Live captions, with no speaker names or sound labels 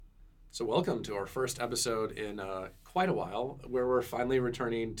So welcome to our first episode in quite a while, where we're finally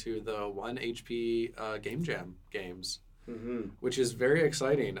returning to the 1HP Game Jam games, which is very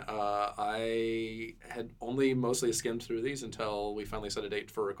exciting. I had only mostly skimmed through these until we finally set a date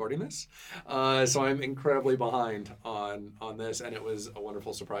for recording this, so I'm incredibly behind on this, and it was a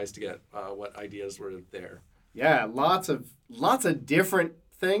wonderful surprise to get what ideas were there. Yeah, lots of different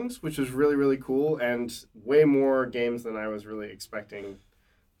things, which was really, really cool, and way more games than I was really expecting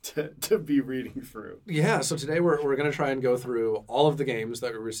to be reading through. Yeah, so today we're going to try and go through all of the games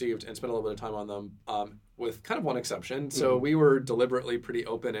that we received and spend a little bit of time on them, with kind of one exception. So we were deliberately pretty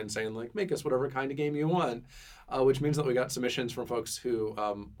open and saying, like, make us whatever kind of game you want, which means that we got submissions from folks who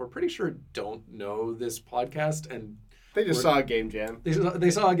we're pretty sure don't know this podcast and They just saw a Game Jam.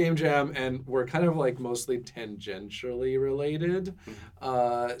 They saw a Game Jam, and we're kind of like mostly tangentially related.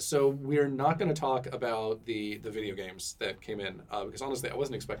 So we're not going to talk about the video games that came in, because honestly, I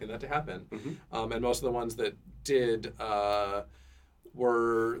wasn't expecting that to happen. And most of the ones that did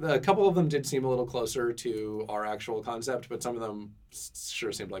were, a couple of them did seem a little closer to our actual concept, but some of them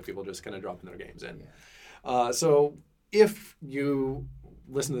sure seemed like people just kind of dropping their games in. Yeah. So if you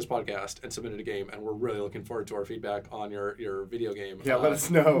listen to this podcast and submitted a game, and we're really looking forward to our feedback on your video game. Yeah, let us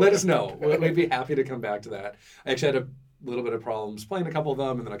know. Let us know. We'd be happy to come back to that. I actually had a little bit of problems playing a couple of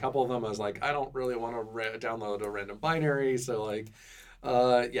them, and then a couple of them I was like, I don't really want to download a random binary, so like,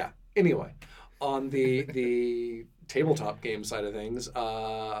 yeah. Anyway, on the tabletop game side of things.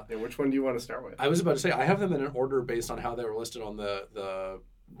 Which one do you want to start with? I was about to say, I have them in an order based on how they were listed on the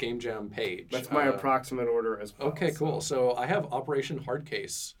Game Jam page. That's my approximate order as well. Okay, cool. So I have Operation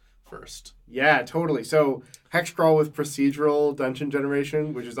Hardcase first. Yeah, totally. So hex crawl with procedural dungeon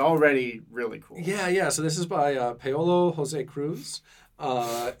generation, which is already really cool. Yeah. So this is by Paolo Jose Cruz.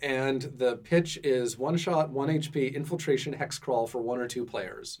 And the pitch is 1 shot, 1 HP, infiltration, hex crawl for 1 or 2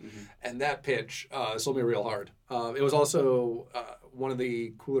 players. And that pitch sold me real hard. It was also one of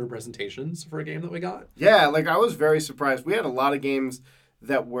the cooler presentations for a game that we got. Yeah, like I was very surprised. We had a lot of games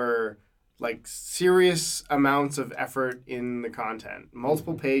that were like serious amounts of effort in the content.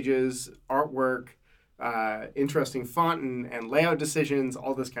 Multiple pages, artwork, interesting font and layout decisions,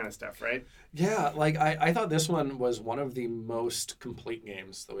 all this kind of stuff, right? Yeah, like I thought this one was one of the most complete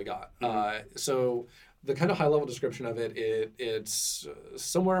games that we got. So the kind of high-level description of it's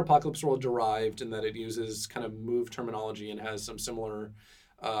somewhere Apocalypse World derived in that it uses kind of move terminology and has some similar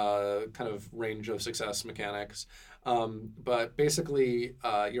kind of range of success mechanics. But basically,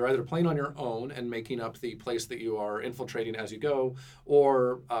 you're either playing on your own and making up the place that you are infiltrating as you go,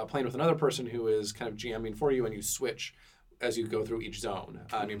 or playing with another person who is kind of GMing for you, and you switch as you go through each zone.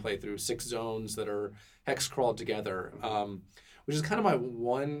 And you play through 6 zones that are hex crawled together, which is kind of my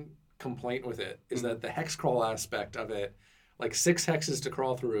one complaint with it, is that the hex crawl aspect of it, like 6 hexes to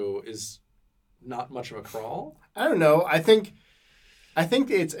crawl through, is not much of a crawl. I don't know. I think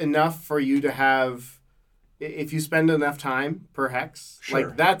it's enough for you to have, if you spend enough time per hex, sure.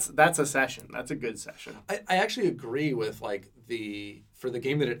 Like that's a session. That's a good session. I actually agree with like for the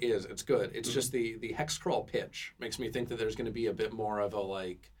game that it is, it's good. It's just the hex crawl pitch makes me think that there's going to be a bit more of a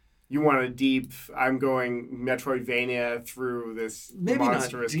like. You want a deep, I'm going Metroidvania through this maybe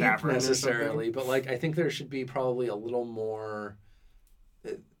monstrous not deep cavern necessarily, but like I think there should be probably a little more.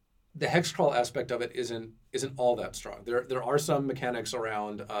 The hex crawl aspect of it isn't all that strong. There are some mechanics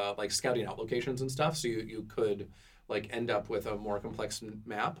around like scouting out locations and stuff, so you could like end up with a more complex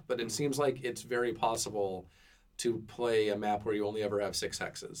map, but it seems like it's very possible to play a map where you only ever have 6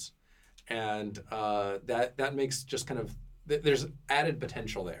 hexes. And that makes just kind of, there's added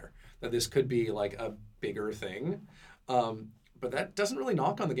potential there that this could be like a bigger thing. But that doesn't really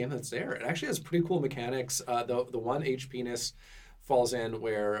knock on the game that's there. It actually has pretty cool mechanics. The 1 HP-ness falls in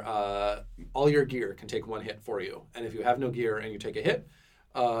where all your gear can take 1 hit for you. And if you have no gear and you take a hit,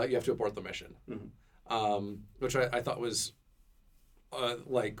 you have to abort the mission. Which I thought was,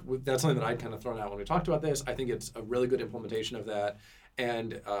 that's something that I'd kind of thrown out when we talked about this. I think it's a really good implementation of that.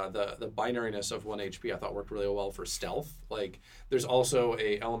 And the binariness of 1 HP I thought worked really well for stealth. Like, there's also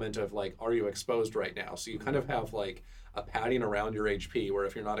a element of, like, are you exposed right now? So you kind of have, like, a padding around your HP where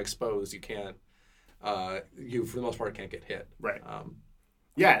if you're not exposed, you can't, you, for the most part, can't get hit. Right.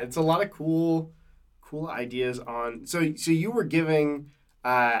 Yeah, it's a lot of cool ideas on... So you were giving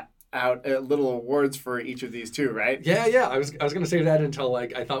out little awards for each of these too, right? Yeah. I was going to say that until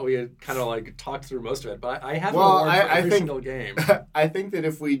like I thought we had kind of like talked through most of it, but I have an award for every single game. I think that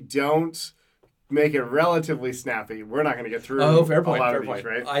if we don't make it relatively snappy, we're not going to get through fair point, a lot fair of point.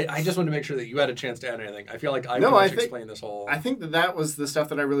 these, right? I just wanted to make sure that you had a chance to add anything. I feel like I explained this whole... I think that was the stuff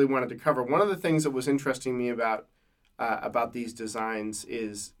that I really wanted to cover. One of the things that was interesting me about about these designs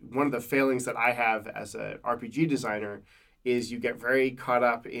is one of the failings that I have as a RPG designer is you get very caught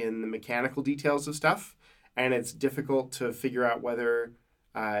up in the mechanical details of stuff, and it's difficult to figure out whether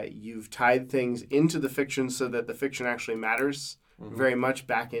you've tied things into the fiction so that the fiction actually matters very much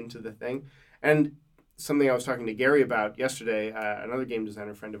back into the thing. And something I was talking to Gary about yesterday, another game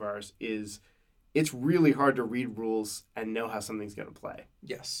designer friend of ours, is it's really hard to read rules and know how something's going to play.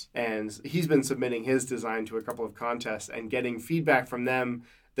 Yes. And he's been submitting his design to a couple of contests and getting feedback from them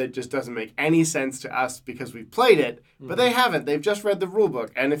that just doesn't make any sense to us because we've played it, but they haven't. They've just read the rule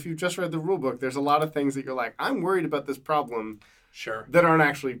book. And if you've just read the rule book, there's a lot of things that you're like, I'm worried about this problem Sure. that aren't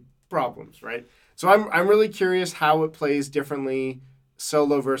actually problems, right? So I'm really curious how it plays differently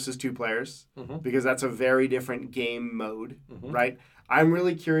solo versus two players, because that's a very different game mode, right? I'm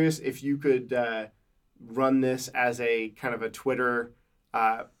really curious if you could run this as a kind of a Twitter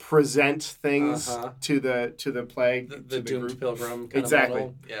present things to the play, the Doomed group. Pilgrim kind Exactly. of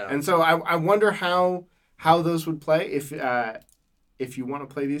model. Yeah. And so I wonder how those would play if you want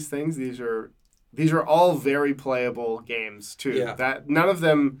to play these things. These are all very playable games too. Yeah. That none of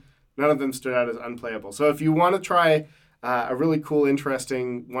them stood out as unplayable. So if you want to try a really cool,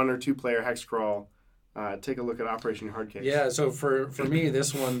 interesting 1 or 2 player hex crawl, take a look at Operation Hardcase. Yeah, so for me,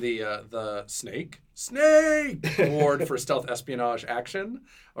 this won the Snake Award for Stealth Espionage Action,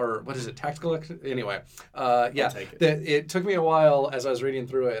 or what is it, Tactical Anyway, yeah, take it. It took me a while as I was reading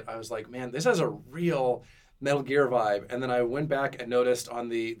through it. I was like, man, this has a real Metal Gear vibe. And then I went back and noticed on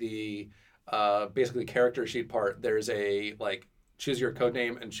the basically character sheet part, there's a like choose your code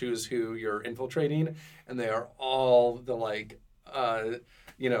name and choose who you're infiltrating, and they are all the like,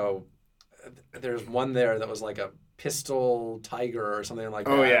 there's one there that was like a pistol tiger or something like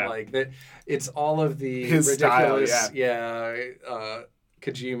that. Oh, yeah. Like that, it's all of the His ridiculous, style,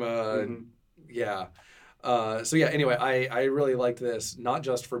 Kojima, yeah. So yeah, anyway, I really liked this, not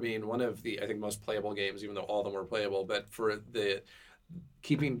just for being one of the, I think, most playable games, even though all of them were playable, but for the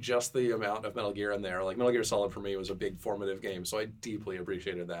keeping just the amount of Metal Gear in there. Like Metal Gear Solid for me was a big formative game, so I deeply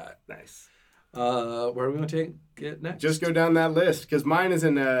appreciated that. Nice. Where are we going to take it next? Just go down that list, because mine is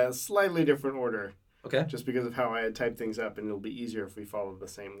in a slightly different order. Okay. Just because of how I had typed things up, and it'll be easier if we follow the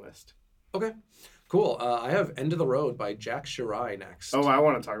same list. Okay. Cool. I have End of the Road by Jack Shirai next. Oh, I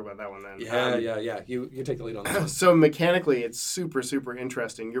want to talk about that one then. Yeah. You take the lead on that. So mechanically, it's super, super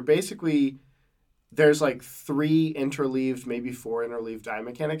interesting. You're basically, there's like 3 interleaved, maybe 4 interleaved die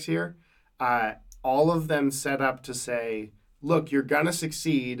mechanics here. All of them set up to say, look, you're going to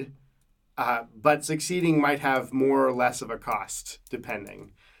succeed, but succeeding might have more or less of a cost,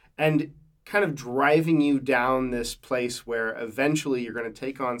 depending. And kind of driving you down this place where eventually you're going to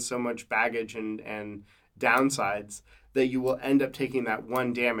take on so much baggage and downsides that you will end up taking that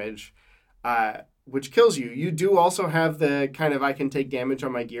 1 damage, which kills you. You do also have the kind of I can take damage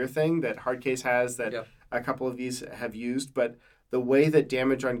on my gear thing that Hardcase has that a couple of these have used, but the way that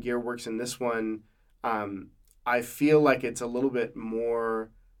damage on gear works in this one, I feel like it's a little bit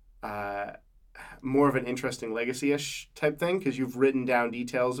more of an interesting legacy-ish type thing, because you've written down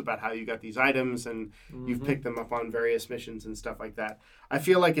details about how you got these items and you've picked them up on various missions and stuff like that. I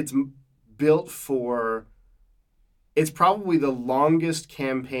feel like it's built for... It's probably the longest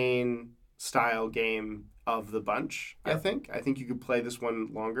campaign-style game of the bunch, I think. I think you could play this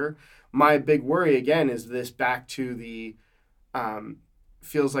one longer. My big worry, again, is this back to the...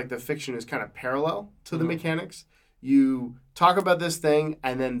 feels like the fiction is kind of parallel to the mechanics. You talk about this thing,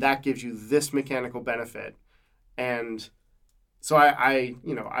 and then that gives you this mechanical benefit. And so I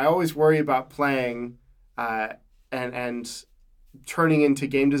always worry about playing and turning into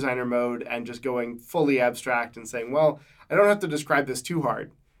game designer mode and just going fully abstract and saying, well, I don't have to describe this too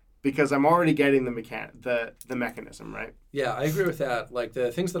hard because I'm already getting the mechanism, right? Yeah, I agree with that. Like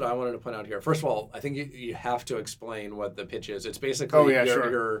the things that I wanted to point out here. First of all, I think you have to explain what the pitch is. It's basically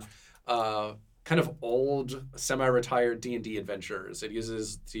your kind of old, semi-retired D&D adventures. It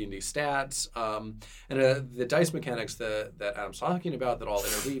uses D&D stats, and the dice mechanics that Adam's talking about that all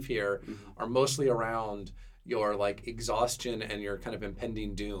interweave here are mostly around your like exhaustion and your kind of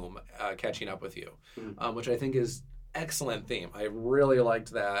impending doom catching up with you, which I think is excellent theme. I really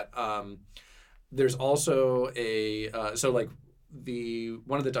liked that. There's also one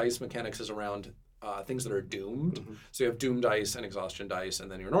of the dice mechanics is around things that are doomed. So you have doom dice and exhaustion dice, and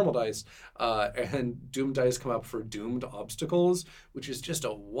then your normal dice. And doom dice come up for doomed obstacles, which is just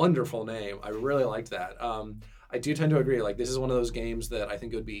a wonderful name. I really liked that. I do tend to agree. Like this is one of those games that I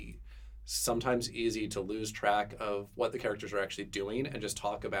think it would be sometimes easy to lose track of what the characters are actually doing and just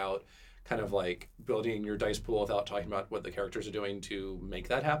talk about kind of like building your dice pool without talking about what the characters are doing to make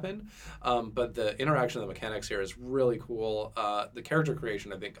that happen. But the interaction of the mechanics here is really cool. The character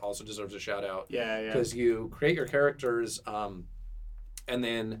creation, I think, also deserves a shout out. Yeah. Because you create your characters, and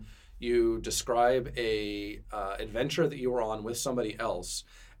then you describe a adventure that you were on with somebody else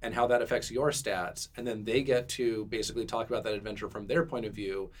and how that affects your stats, and then they get to basically talk about that adventure from their point of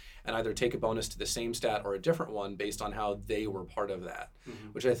view and either take a bonus to the same stat or a different one based on how they were part of that,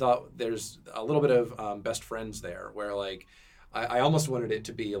 which I thought there's a little bit of best friends there, where like I almost wanted it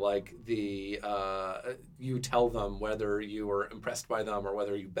to be like the you tell them whether you were impressed by them or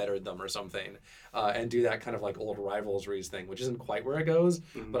whether you bettered them or something, and do that kind of like old rivalries thing, which isn't quite where it goes,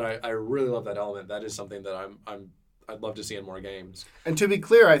 but I really love that element. That is something that I'd love to see in more games. And to be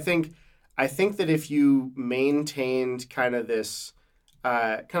clear, I think that if you maintained kind of this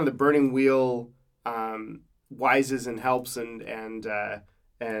kind of the burning wheel wises and helps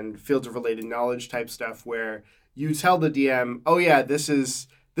and fields of related knowledge type stuff, where you tell the DM, oh yeah, this is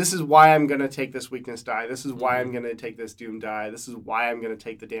why I'm going to take this weakness die. This is why I'm going to take this doom die. This is why I'm going to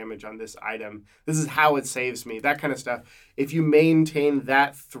take the damage on this item. This is how it saves me. That kind of stuff. If you maintain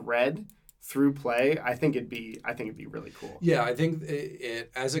that thread through play, I think it'd be really cool. Yeah, I think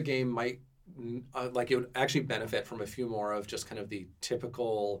it as a game might like it would actually benefit from a few more of just kind of the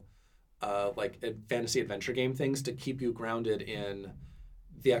typical like fantasy adventure game things to keep you grounded in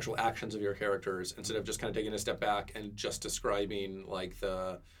the actual actions of your characters instead of just kind of taking a step back and just describing like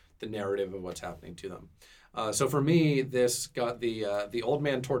the narrative of what's happening to them. So for me, this got the Old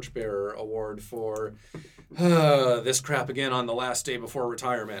Man Torchbearer award for this crap again on the last day before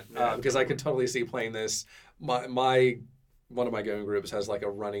retirement, because I could totally see playing this. One of my gaming groups has like a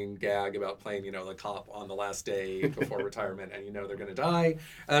running gag about playing, the cop on the last day before retirement, and they're going to die, and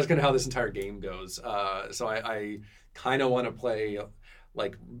that's kind of how this entire game goes. So I kind of want to play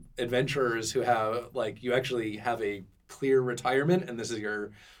like adventurers who have like you actually have a clear retirement, and this is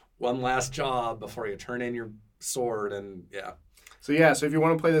your one last job before you turn in your sword, and yeah. So if you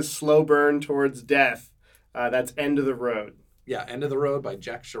want to play this slow burn towards death, that's End of the Road. Yeah, End of the Road by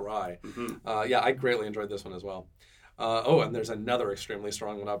Jack Shirai. I greatly enjoyed this one as well. And there's another extremely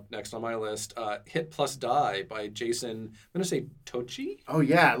strong one up next on my list. Hit Plus Die by Jason, I'm going to say Tochi? Oh,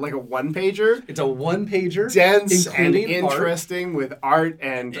 yeah, like a one-pager? It's a one-pager. Dense and interesting with art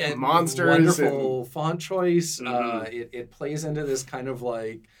and monsters. Wonderful font choice. It plays into this kind of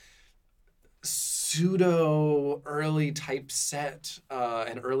like pseudo early typeset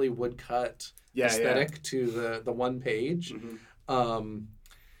and early woodcut aesthetic to the one page.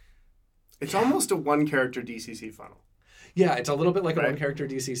 It's almost a one-character DCC funnel. Yeah, it's a little bit like a one-character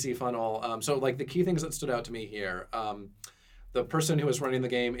DCC funnel. So, like, the key things that stood out to me here, the person who is running the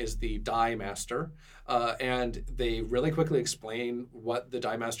game is the Die Master, and they really quickly explain what the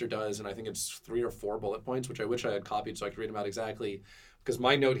Die Master does, and I think it's 3 or 4 bullet points, which I wish I had copied so I could read them out exactly, because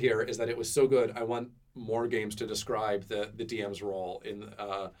my note here is that it was so good, I want more games to describe the DM's role in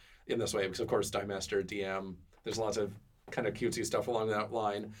this way, because, of course, Die Master, DM, there's lots of kind of cutesy stuff along that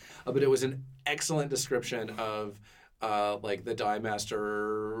line, but it was an excellent description of like the Die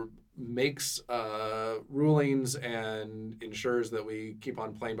Master makes rulings and ensures that we keep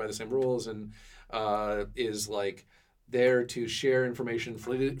on playing by the same rules, and is like there to share information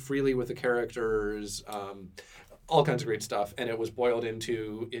freely with the characters, all kinds of great stuff. And it was boiled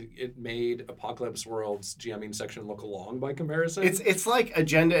into it made Apocalypse World's GMing section look long by comparison. It's like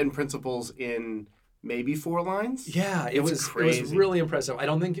agenda and principles in maybe 4 lines. Yeah, it was really impressive. I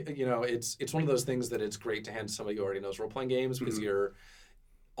don't think it's one of those things that it's great to hand to somebody who already knows role playing games, because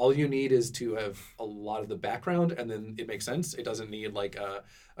all you need is to have a lot of the background, and then it makes sense. It doesn't need like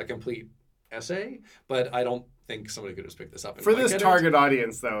a complete essay, but I don't think somebody could just pick this up. For this target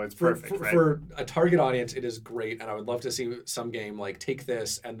audience, though, it's perfect. For a target audience, it is great, and I would love to see some game like take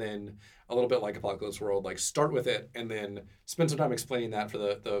this and then a little bit like Apocalypse World, like start with it and then spend some time explaining that for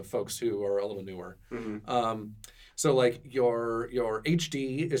the folks who are a little newer. So like your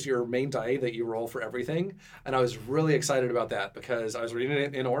HD is your main die that you roll for everything, and I was really excited about that because I was reading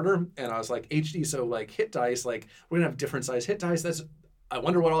it in order, and I was like, HD, so like hit dice, like we're gonna have different size hit dice. I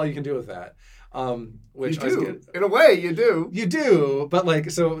wonder what all you can do with that. Which you do. In a way, you do. You do, but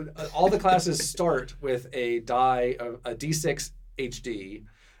like so, all the classes start with a die of a D6 HD.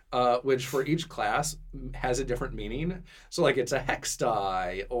 Which for each class has a different meaning. So like it's a hex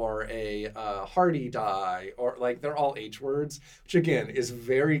die or a hardy die, or like they're all H words, which again is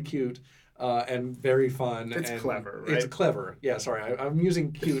very cute and very fun. It's and clever, right? It's clever. Yeah, sorry, I'm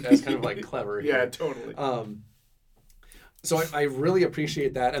using cute as kind of like clever here. Yeah, totally. So I really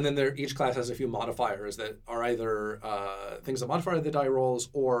appreciate that. And then each class has a few modifiers that are either things that modify the die rolls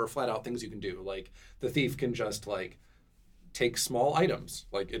or flat out things you can do. Like the thief can just like take small items.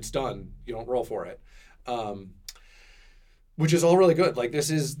 Like it's done. You don't roll for it. Which is all really good. Like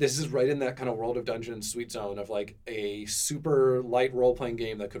this is right in that kind of World of Dungeons sweet zone of like a super light role playing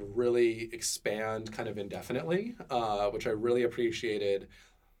game that could really expand kind of indefinitely, which I really appreciated.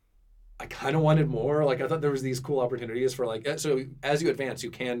 I kind of wanted more. Like I thought there was these cool opportunities for like, so as you advance, you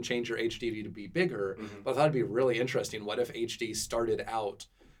can change your HDV to be bigger. But I thought it'd be really interesting. What if HD started out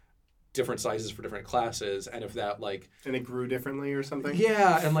different sizes for different classes, and if that like and it grew differently or something?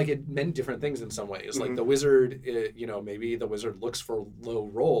 Yeah, and like it meant different things in some ways. Like the wizard, maybe the wizard looks for low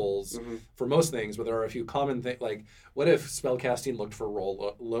rolls for most things, but there are a few common things. Like what if spellcasting looked for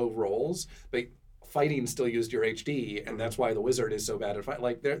low rolls, but fighting still used your HD, and that's why the wizard is so bad at fight.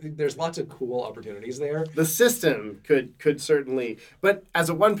 Like there's lots of cool opportunities there. The system could certainly, but as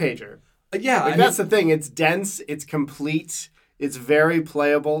a one pager, yeah, that's the thing. It's dense, it's complete, it's very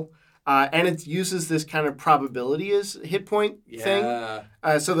playable. And it uses this kind of probability as hit point thing.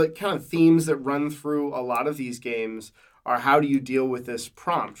 So the kind of themes that run through a lot of these games are how do you deal with this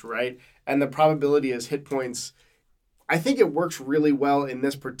prompt, right? And the probability as hit points, I think it works really well in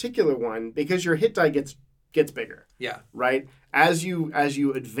this particular one because your hit die gets bigger. Yeah. Right? As you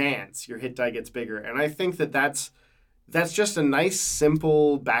advance, your hit die gets bigger. And I think that's just a nice,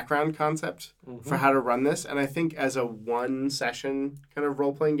 simple background concept for how to run this. And I think as a one-session kind of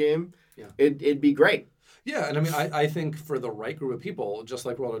role-playing game, it'd be great. Yeah, and I mean, I think for the right group of people, just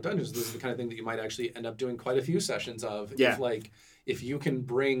like World of Dungeons, this is the kind of thing that you might actually end up doing quite a few sessions of. Yeah. If you can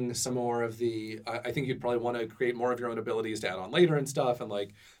bring some more of I think you'd probably want to create more of your own abilities to add on later and stuff, and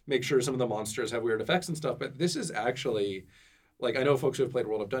like make sure some of the monsters have weird effects and stuff. But this is actually... Like, I know folks who have played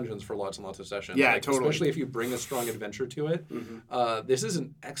World of Dungeons for lots and lots of sessions. Yeah, like, totally. Especially if you bring a strong adventure to it. This is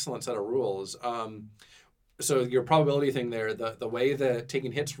an excellent set of rules. So your probability thing there, the way that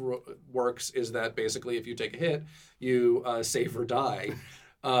taking hits works is that basically if you take a hit, you save or die.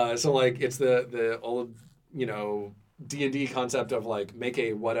 So, like, it's the old, D&D concept of, like, make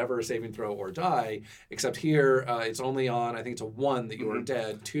a whatever saving throw or die, except here it's only on, I think it's a 1 that you are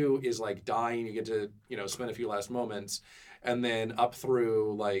dead. 2 is, like, dying. You get to, spend a few last moments. And then up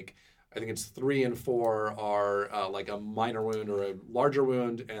through, like, I think it's 3 and 4 are like a minor wound or a larger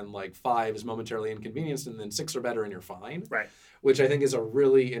wound, and like 5 is momentarily inconvenienced, and then 6 are better and you're fine. Right. Which I think is a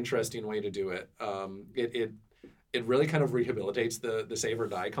really interesting way to do it. It really kind of rehabilitates the save or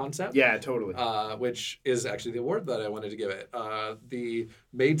die concept. Yeah, totally. Which is actually the award that I wanted to give it. The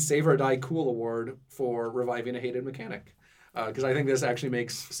Made Save or Die Cool Award for reviving a hated mechanic. Because I think this actually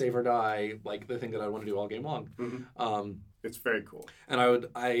makes Save or Die like the thing that I want to do all game long. It's very cool. And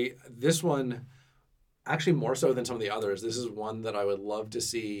this one, actually more so than some of the others, this is one that I would love to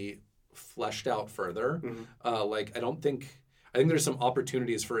see fleshed out further. I think there's some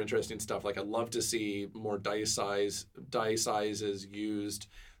opportunities for interesting stuff. Like I'd love to see more die sizes used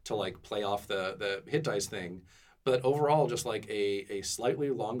to like play off the hit dice thing. But overall, just like a slightly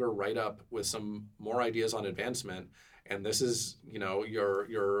longer write-up with some more ideas on advancement. And this is,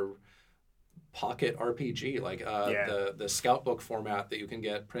 your pocket RPG, like the Scout book format that you can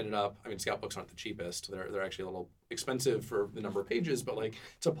get printed up. I mean, Scout books aren't the cheapest. They're actually a little expensive for the number of pages, but like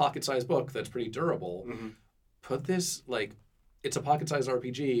it's a pocket-sized book that's pretty durable. Put this, like, it's a pocket-sized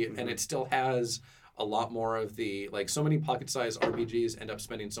RPG, and it still has a lot more of the, like, so many pocket-sized RPGs end up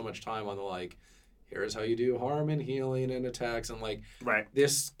spending so much time on the, like, here's how you do harm and healing and attacks, and like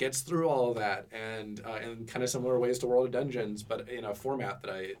this gets through all of that and in kind of similar ways to World of Dungeons, but in a format that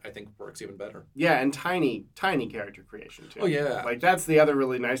I think works even better. Yeah, and tiny character creation too. Oh yeah, like that's the other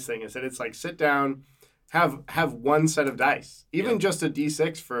really nice thing is that it's like sit down, have one set of dice, even just a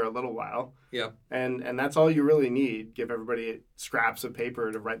D6 for a little while. Yeah, and that's all you really need. Give everybody scraps of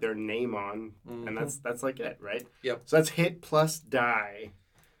paper to write their name on, and that's like it, right? Yep. So that's hit plus die.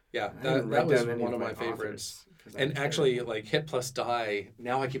 Yeah, that was one of my favorites. And actually, like hit plus die.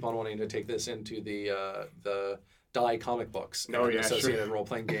 Now I keep on wanting to take this into the die comic books and associated role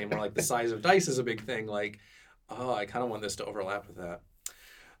playing game, where like the size of dice is a big thing. Like, I kind of want this to overlap with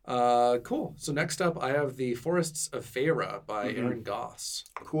that. Cool. So next up, I have the Forests of Feyre by Aaron Goss.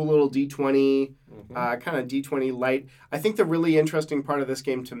 Cool little D20, kind of D20 light. I think the really interesting part of this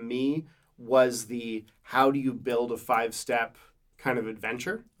game to me was the how do you build a 5-step kind of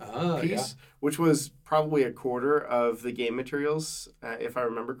adventure piece, which was probably a quarter of the game materials, if I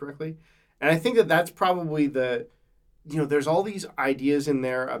remember correctly. And I think that's probably there's all these ideas in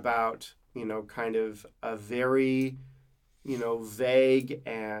there about, kind of a very vague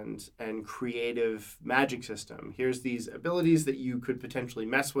and creative magic system. Here's these abilities that you could potentially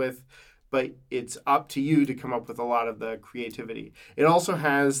mess with, but it's up to you to come up with a lot of the creativity. It also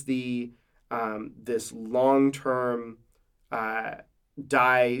has the this long-term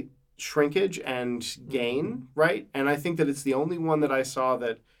die shrinkage and gain, right? And I think that it's the only one that I saw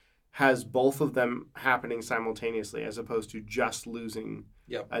that has both of them happening simultaneously, as opposed to just losing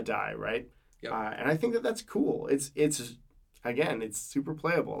a die, right? Yep. And I think that that's cool. It's again, it's super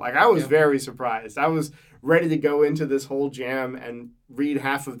playable. Like, I was very surprised. I was ready to go into this whole jam and read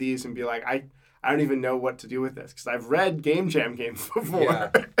half of these and be like, I don't even know what to do with this, because I've read Game Jam games before.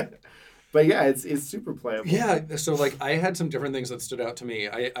 Yeah. But yeah, it's super playable. Yeah, so like I had some different things that stood out to me.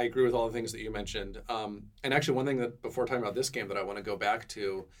 I agree with all the things that you mentioned. And actually, one thing that, before talking about this game, that I want to go back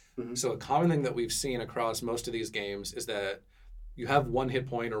to, so a common thing that we've seen across most of these games is that you have one hit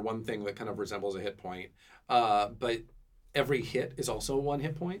point or one thing that kind of resembles a hit point, but every hit is also one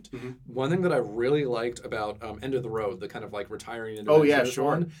hit point. One thing that I really liked about End of the Road, the kind of like retiring into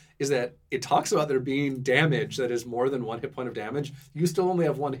one, is that it talks about there being damage that is more than one hit point of damage. You still only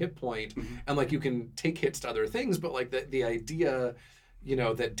have one hit point, and like you can take hits to other things, but like the idea,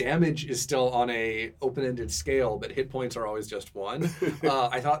 that damage is still on a open-ended scale, but hit points are always just one.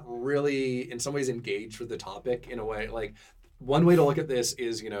 I thought really, in some ways, engaged with the topic in a way. Like, one way to look at this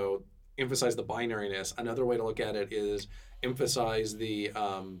is, emphasize the binariness. Another way to look at it is emphasize the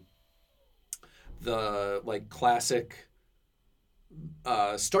like classic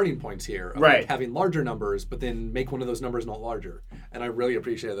starting points here of like having larger numbers, but then make one of those numbers not larger. And I really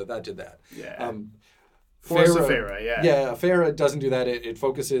appreciate that did that. Yeah. Farah, yeah. Farah doesn't do that. It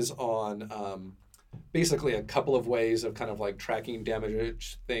focuses on basically a couple of ways of kind of like tracking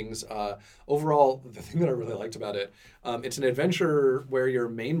damage things. Overall, the thing that I really liked about it, it's an adventure where your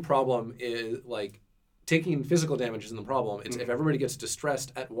main problem is like taking physical damage isn't the problem. It's if everybody gets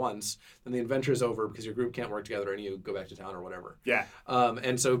distressed at once, then the adventure is over because your group can't work together and you go back to town or whatever. Yeah.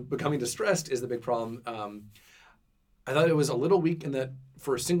 And so becoming distressed is the big problem. I thought it was a little weak in that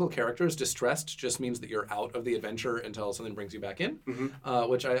for single characters, distressed just means that you're out of the adventure until something brings you back in,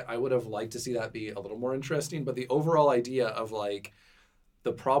 which I would have liked to see that be a little more interesting. But the overall idea of like,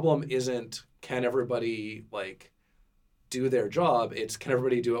 the problem isn't can everybody like do their job, it's can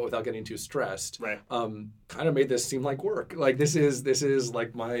everybody do it without getting too stressed. Right. Kind of made this seem like work. Like this is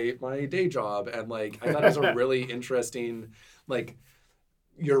like my day job. And like I thought it was a really interesting, like,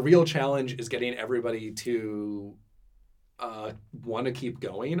 your real challenge is getting everybody to want to keep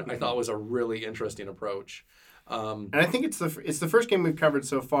going. I thought was a really interesting approach. And I think it's the first game we've covered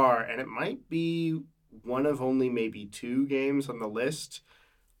so far, and it might be one of only maybe 2 games on the list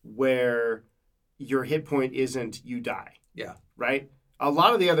where your hit point isn't you die. Yeah. Right? A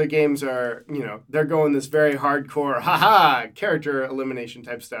lot of the other games are, they're going this very hardcore, character elimination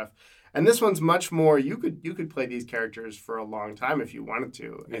type stuff. And this one's much more, you could play these characters for a long time if you wanted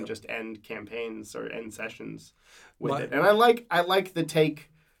to, and just end campaigns or end sessions with it. And I like the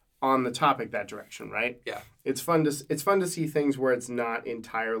take on the topic that direction, right? Yeah. It's fun to see things where it's not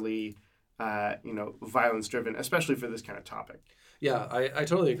entirely violence driven, especially for this kind of topic. Yeah, I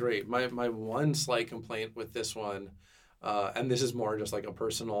totally agree. My one slight complaint with this one, and this is more just like a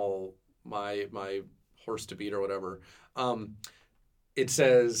personal my horse to beat or whatever. It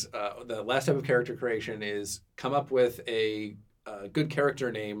says the last type of character creation is come up with a good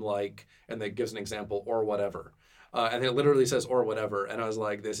character name, like, and that gives an example, or whatever. And it literally says or whatever. And I was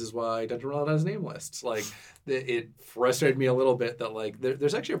like, this is why Dungeon World has name lists. Like, it frustrated me a little bit that, like,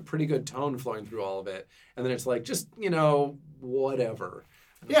 there's actually a pretty good tone flowing through all of it. And then it's like, just, whatever.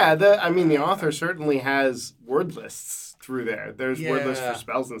 Yeah, the author certainly has word lists through there. There's word lists for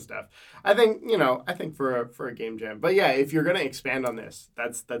spells and stuff. I think for a game jam. But yeah, if you're going to expand on this,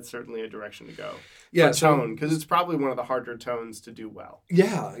 that's certainly a direction to go. Yeah, tone, because it's probably one of the harder tones to do well.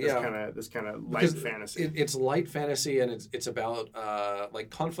 Yeah, This kind of light fantasy. It's light fantasy, and it's about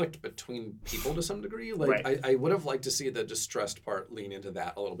like conflict between people to some degree. Like I would have liked to see the distressed part lean into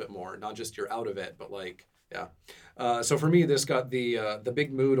that a little bit more. Not just you're out of it, but like. Yeah. So for me, this got the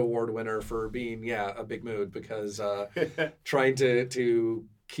Big Mood Award winner for being, a big mood, because trying to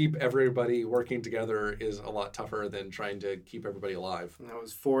keep everybody working together is a lot tougher than trying to keep everybody alive. And that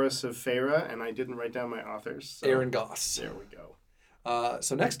was Forests of Farah, and I didn't write down my authors. So. Aaron Goss. There we go.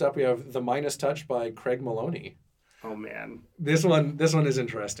 So next up, we have The Minus Touch by Craig Maloney. Oh, man. This one is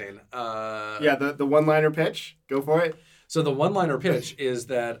interesting. The one-liner pitch. Go for it. So the one-liner pitch is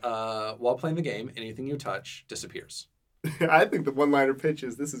that while playing the game, anything you touch disappears. I think the one-liner pitch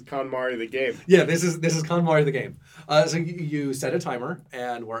is, this is KonMari the game. Yeah, this is KonMari the game. So you set a timer,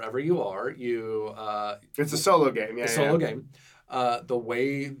 and wherever you are, you It's a solo game. Yeah, a solo game. The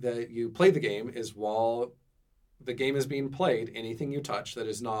way that you play the game is while the game is being played, anything you touch that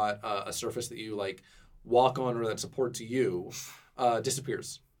is not a surface that you like walk on or that supports you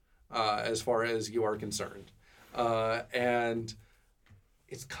disappears, as far as you are concerned. And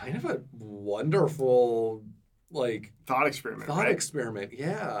it's kind of a wonderful like thought experiment.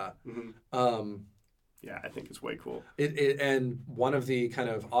 Yeah. Mm-hmm. Yeah, I think it's way cool. And one of the kind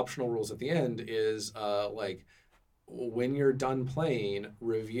of optional rules at the end is like when you're done playing,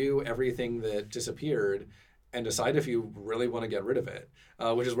 review everything that disappeared and decide if you really want to get rid of it,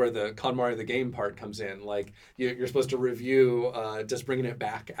 which is where the KonMari the game part comes in. Like you're supposed to review, does bringing it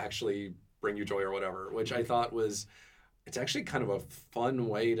back actually bring you joy or whatever, which I thought it's actually kind of a fun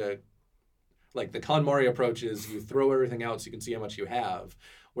way to, like the KonMari approach is you throw everything out so you can see how much you have,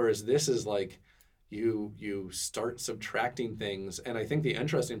 whereas this is like you start subtracting things. And I think the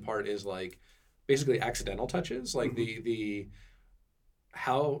interesting part is like basically accidental touches, like the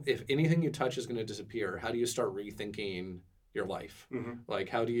how, if anything you touch is going to disappear, how do you start rethinking your life? Like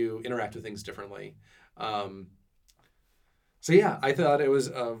how do you interact with things differently? So yeah, I thought it was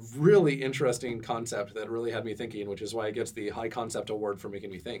a really interesting concept that really had me thinking, which is why it gets the high concept award for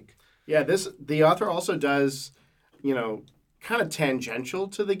making me think. Yeah, the author also does, kind of tangential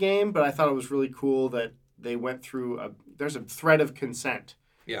to the game, but I thought it was really cool that they went through there's a thread of consent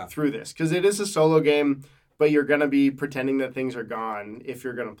through this, because it is a solo game, but you're going to be pretending that things are gone if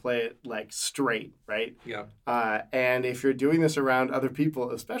you're going to play it like straight, right? Yeah. And if you're doing this around other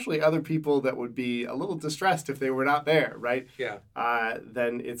people, especially other people that would be a little distressed if they were not there, right? Yeah.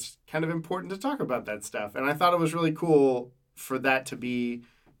 Then it's kind of important to talk about that stuff. And I thought it was really cool for that to be,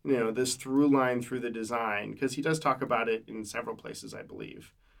 this through line through the design, because he does talk about it in several places, I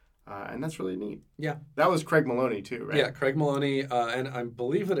believe. And that's really neat. Yeah. That was Craig Maloney too, right? Yeah, Craig Maloney, and I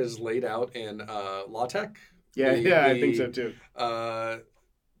believe it is laid out in LaTeX. Yeah, I think so too.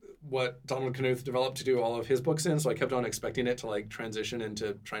 What Donald Knuth developed to do all of his books in, so I kept on expecting it to like transition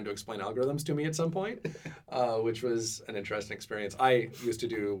into trying to explain algorithms to me at some point, which was an interesting experience. I used to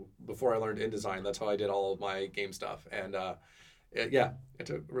do, before I learned InDesign, that's how I did all of my game stuff, and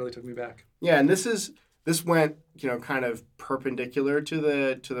it really took me back. Yeah, and this went, kind of perpendicular to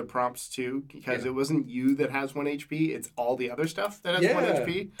the prompts too, because it wasn't you that has 1 HP, it's all the other stuff that has 1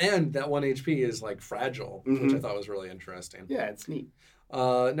 HP. And that 1 HP is like fragile, which I thought was really interesting. Yeah, it's neat.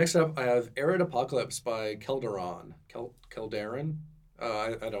 Next up, I have Arid Apocalypse by Keldaron. Keldaron?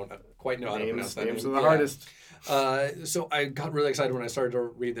 I don't quite know how to pronounce that name. Names are the hardest. So I got really excited when I started to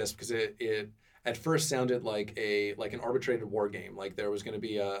read this, because it at first sounded like an arbitrated war game. Like there was going to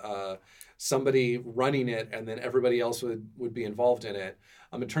be somebody running it, and then everybody else would be involved in it.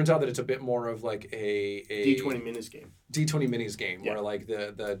 It turns out that it's a bit more of like a D20 minis game. D20 minis game, where like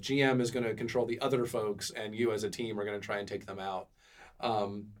the GM is going to control the other folks, and you as a team are going to try and take them out.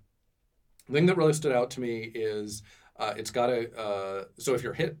 The thing that really stood out to me is it's got so if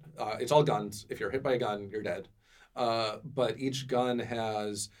you're hit, it's all guns. If you're hit by a gun, you're dead. But each gun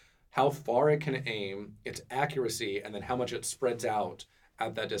has how far it can aim, its accuracy, and then how much it spreads out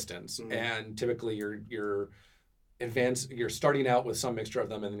at that distance. And typically you're starting out with some mixture of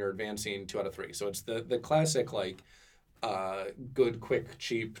them, and then you're advancing 2 out of 3. So it's the classic like good, quick,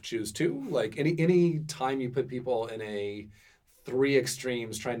 cheap, choose 2. Like any time you put people in a 3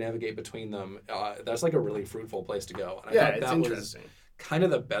 extremes, try and navigate between them, that's like a really fruitful place to go. And I thought that was kind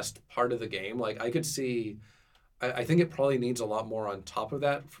of the best part of the game. Like I could see, I think it probably needs a lot more on top of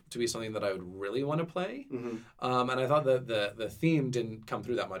that to be something that I would really want to play. And I thought that the theme didn't come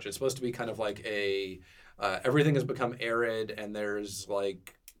through that much. It's supposed to be kind of like everything has become arid, and there's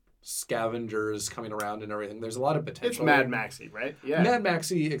like scavengers coming around and everything. There's a lot of potential. It's Mad Maxy, right? Yeah. Mad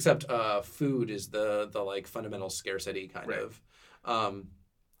Maxy, except food is the like fundamental scarcity kind of.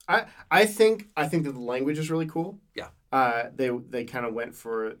 I think that the language is really cool. Yeah. They kind of went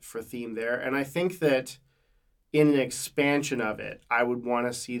for theme there, and I think that in an expansion of it, I would want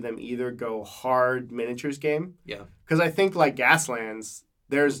to see them either go hard miniatures game. Yeah. Because I think like Gaslands,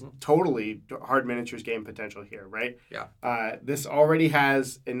 there's totally hard miniatures game potential here, right? Yeah. This already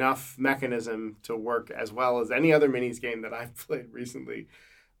has enough mechanism to work as well as any other minis game that I've played recently.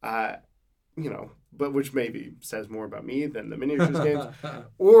 But which maybe says more about me than the miniatures games.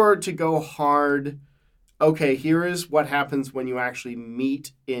 Or to go hard, okay, here is what happens when you actually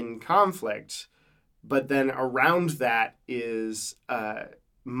meet in conflict. But then around that is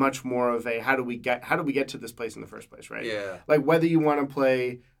much more of a how do we get to this place in the first place, right? Yeah. Like whether you want to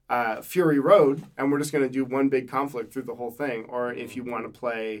play Fury Road, and we're just going to do one big conflict through the whole thing, or if you want to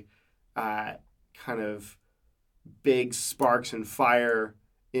play kind of big sparks and fire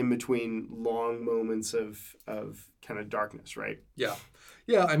in between long moments of kind of darkness, right? Yeah.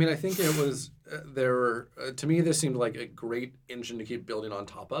 Yeah, I mean, I think it was, to me, this seemed like a great engine to keep building on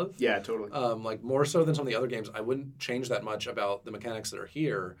top of. Yeah, totally. Like more so than some of the other games, I wouldn't change that much about the mechanics that are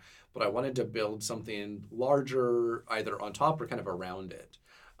here, but I wanted to build something larger either on top or kind of around it.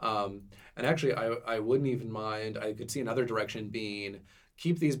 And actually, I wouldn't even mind, I could see another direction being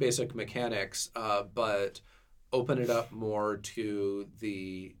keep these basic mechanics, but open it up more to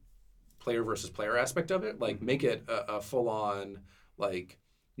the player versus player aspect of it. Like make it a full-on, like,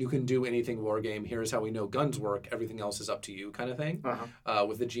 you can do anything war game. Here's how we know guns work. Everything else is up to you kind of thing.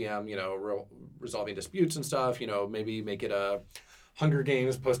 With the GM, resolving disputes and stuff, maybe make it a Hunger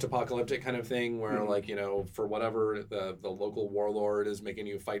Games post-apocalyptic kind of thing where for whatever the local warlord is making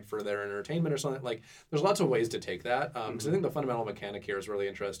you fight for their entertainment or something. Like there's lots of ways to take that. Because I think the fundamental mechanic here is really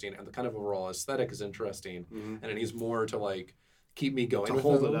interesting and the kind of overall aesthetic is interesting. And it needs more to like keep me going with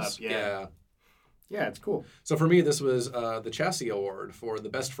hold those. it up. Yeah. Yeah, it's cool. So for me, this was the Chassis Award for the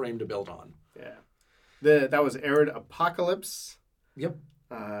best frame to build on. Yeah. That was Arid Apocalypse. Yep.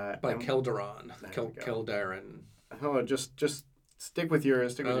 By Keldaron. Keldaron. Oh, just stick with your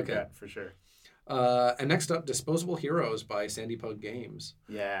gut for sure. And next up, Disposable Heroes by Sandy Pug Games.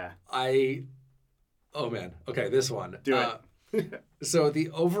 Yeah. Oh man. Okay, this one. Do it. So the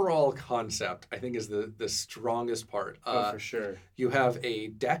overall concept, I think, is the strongest part. For sure. You have a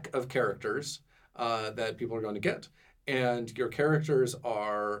deck of characters that people are going to get. And your characters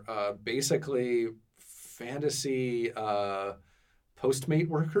are basically fantasy Postmate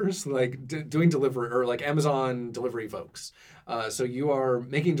workers, like doing delivery, or like Amazon delivery folks. So you are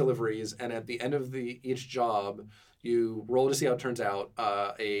making deliveries, and at the end of each job, you roll to see how it turns out.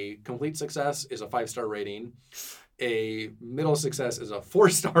 A complete success is a 5-star rating. A middle success is a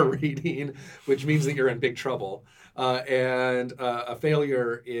 4-star rating, which means that you're in big trouble. And a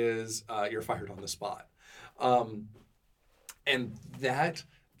failure is you're fired on the spot. And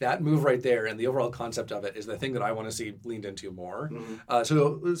that move right there and the overall concept of it is the thing that I want to see leaned into more.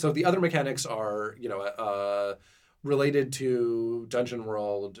 So the other mechanics are, related to Dungeon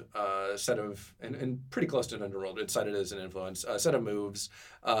World set of, and pretty close to Dungeon World, it's cited as an influence, a set of moves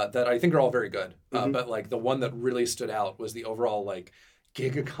that I think are all very good. But like the one that really stood out was the overall like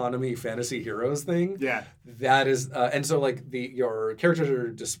gig economy fantasy heroes thing. Yeah. That is, and so like your characters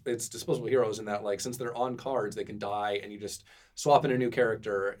are it's disposable heroes in that like since they're on cards, they can die and you just swap in a new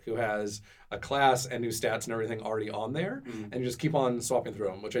character who has a class and new stats and everything already on there, and you just keep on swapping through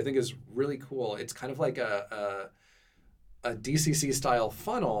them, which I think is really cool. It's kind of like a DCC style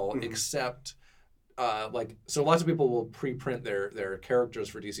funnel, except so lots of people will pre-print their characters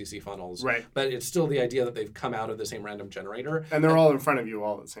for DCC funnels, right? But it's still the idea that they've come out of the same random generator, and they're all in front of you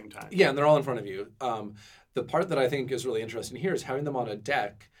all at the same time. Yeah, and they're all in front of you. The part that I think is really interesting here is having them on a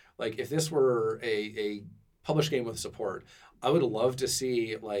deck. Like if this were a published game with support, I would love to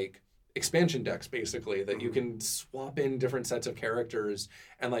see like expansion decks basically that you can swap in different sets of characters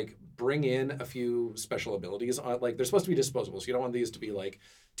and like bring in a few special abilities. Like they're supposed to be disposable, so you don't want these to be like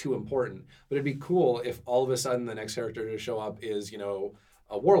too important. But it'd be cool if all of a sudden the next character to show up is,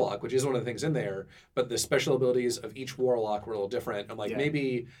 a warlock, which is one of the things in there, but the special abilities of each warlock were a little different. And like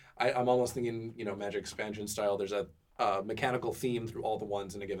maybe I'm almost thinking, Magic expansion style, there's a mechanical theme through all the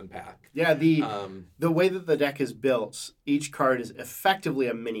ones in a given pack. Yeah, the way that the deck is built, each card is effectively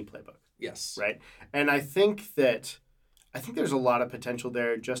a mini playbook. Yes. Right? And I think there's a lot of potential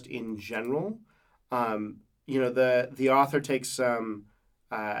there just in general. The author takes some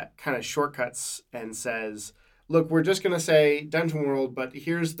kind of shortcuts and says, look, we're just going to say Dungeon World, but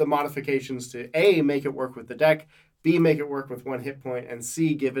here's the modifications to A, make it work with the deck, B, make it work with 1 hit point, and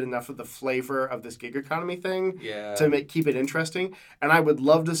C, give it enough of the flavor of this gig economy thing to keep it interesting. And I would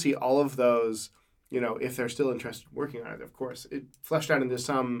love to see all of those, if they're still interested in working on it, of course, it fleshed out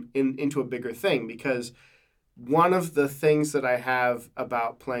into a bigger thing, because one of the things that I have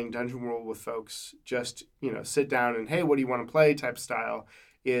about playing Dungeon World with folks, just, sit down and, hey, what do you want to play type style,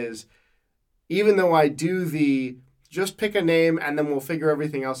 is even though I do the just pick a name and then we'll figure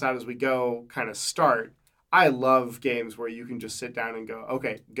everything else out as we go kind of start, I love games where you can just sit down and go,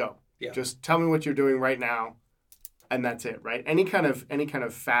 okay, go. Yeah. Just tell me what you're doing right now, and that's it, right? Any kind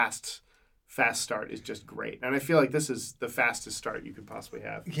of fast start is just great. And I feel like this is the fastest start you could possibly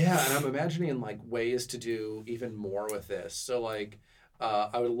have. Yeah, and I'm imagining like ways to do even more with this. So like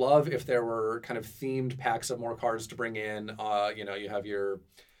I would love if there were kind of themed packs of more cards to bring in. You have your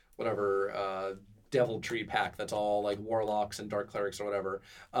whatever devil tree pack that's all like warlocks and dark clerics or whatever.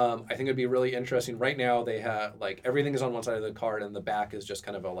 I think it'd be really interesting. Right now they have like everything is on one side of the card and the back is just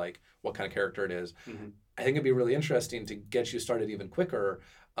kind of a like what kind of character it is. Mm-hmm. I think it'd be really interesting to get you started even quicker.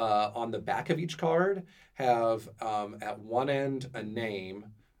 On the back of each card, have at one end a name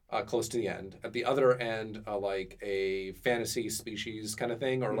close to the end. At the other end, like a fantasy species kind of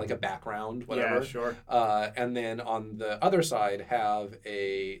thing, or like a background, whatever. Yeah, sure. And then on the other side, have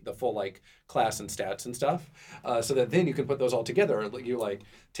the full like class and stats and stuff, so that then you can put those all together. You like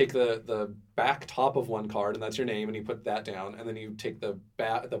take the back top of one card, and that's your name, and you put that down, and then you take the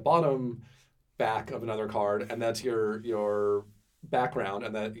bottom back of another card, and that's your background,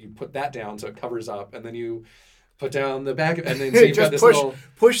 and then you put that down so it covers up, and then you put down the back, and then so you've got this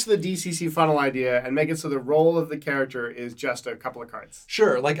push the DCC funnel idea and make it so the role of the character is just a couple of cards.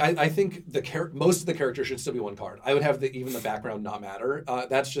 Sure, like I think most of the character should still be one card. I would have even the background not matter.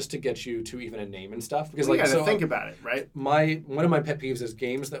 That's just to get you to even a name and stuff. Because you gotta think about it, right? One of my pet peeves is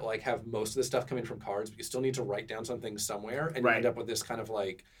games that like have most of the stuff coming from cards, but you still need to write down something somewhere, and you end up with this kind of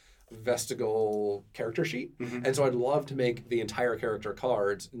like vestigial character sheet. Mm-hmm. And so I'd love to make the entire character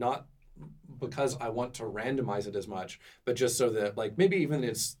cards, not because I want to randomize it as much, but just so that like maybe even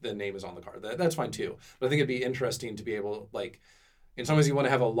the name is on the card. That's fine too. But I think it'd be interesting to be able, like, in some ways you want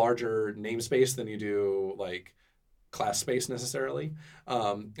to have a larger namespace than you do like class space necessarily.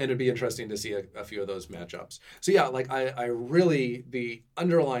 And it'd be interesting to see a few of those matchups. So yeah, like I really, the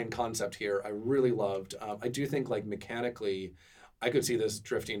underlying concept here I really loved. I do think like mechanically I could see this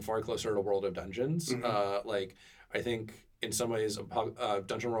drifting far closer to World of Dungeons. Mm-hmm. Like, I think in some ways,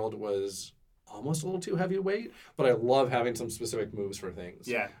 Dungeon World was almost a little too heavyweight, but I love having some specific moves for things.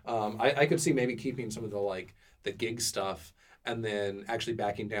 Yeah. I could see maybe keeping some of the gig stuff and then actually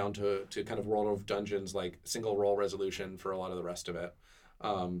backing down to kind of World of Dungeons, like single roll resolution for a lot of the rest of it.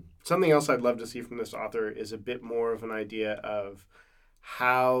 Something else I'd love to see from this author is a bit more of an idea of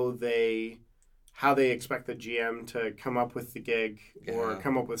how they expect the GM to come up with the gig or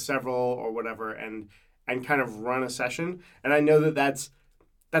come up with several or whatever and kind of run a session. And I know that's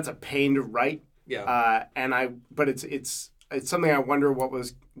a pain to write. Yeah. But it's something I wonder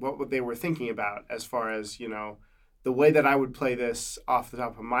what they were thinking about as far as, the way that I would play this off the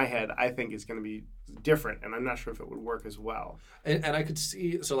top of my head, I think is going to be different, and I'm not sure if it would work as well. And I could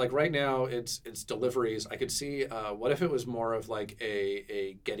see, so like right now it's deliveries. I could see what if it was more of like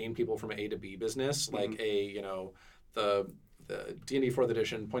a getting people from A to B business, like the D&D 4th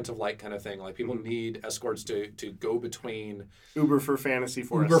edition points of light kind of thing. Like people need escorts to go between Uber for Fantasy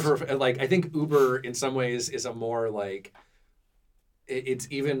Forest. Uber for like I think Uber in some ways is a more like it's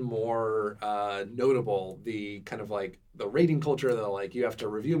even more notable, the kind of like the rating culture, the like you have to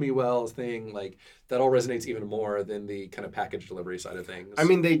review me well thing, like that all resonates even more than the kind of package delivery side of things. I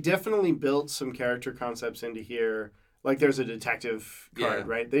mean, they definitely built some character concepts into here. Like there's a detective card,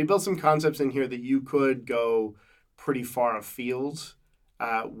 right? They built some concepts in here that you could go pretty far afield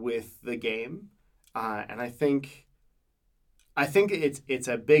with the game. And I think it's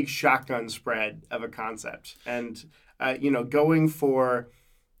a big shotgun spread of a concept. And going for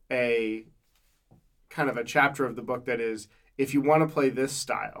a kind of a chapter of the book that is, if you want to play this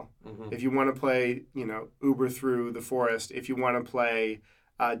style, if you want to play, Uber through the forest, if you want to play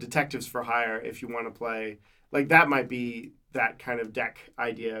Detectives for Hire, if you want to play, like that might be that kind of deck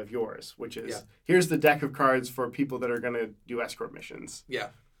idea of yours, which is here's the deck of cards for people that are going to do escort missions. Yeah.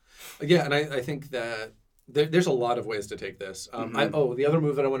 Yeah, and I think that there's a lot of ways to take this. The other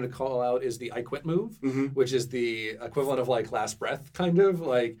move that I wanted to call out is the I Quit move, which is the equivalent of like Last Breath, kind of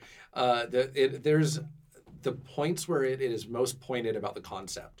like there's the points where it is most pointed about the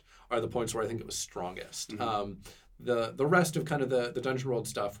concept are the points where I think it was strongest. The rest of kind of the Dungeon World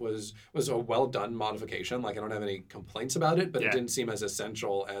stuff was a well done modification. Like I don't have any complaints about it, but it didn't seem as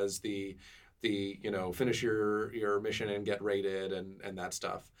essential as the finish your mission and get rated and that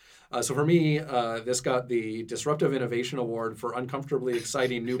stuff. So for me, this got the Disruptive Innovation Award for uncomfortably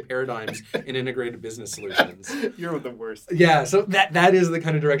exciting new paradigms in integrated business solutions. You're the worst. Yeah, so that is the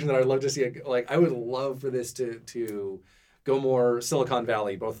kind of direction that I'd love to see. Like I would love for this to go more Silicon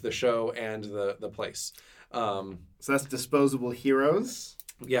Valley, both the show and the place. So that's Disposable Heroes?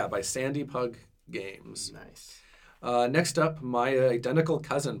 Yeah, by Sandy Pug Games. Nice. Next up, My Identical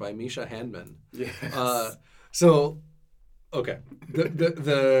Cousin by Misha Handman. Yes. Okay.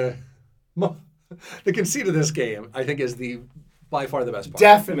 The conceit of this game, I think, is by far the best part.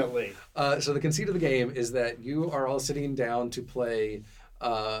 Definitely. So the conceit of the game is that you are all sitting down to play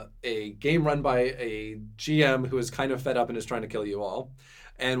a game run by a GM who is kind of fed up and is trying to kill you all.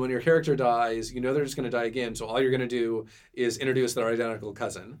 And when your character dies, you know they're just going to die again. So all you're going to do is introduce their identical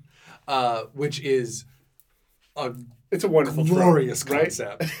cousin, which is it's a wonderful glorious trope,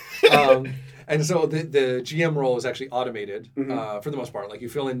 concept. And so the GM role is actually automated for the most part. Like you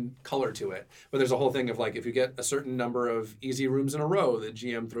fill in color to it, but there's a whole thing of like if you get a certain number of easy rooms in a row, the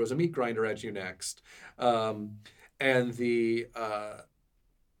GM throws a meat grinder at you next, and the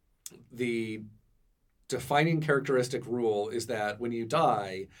defining characteristic rule is that when you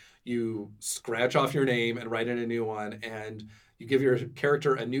die, you scratch off your name and write in a new one, and you give your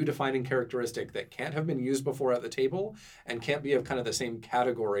character a new defining characteristic that can't have been used before at the table and can't be of kind of the same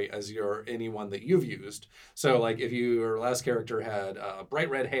category as anyone that you've used. So like if your last character had bright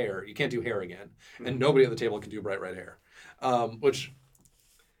red hair, you can't do hair again. And nobody at the table can do bright red hair, which,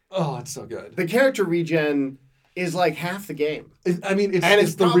 it's so good. The character regen is like half the game.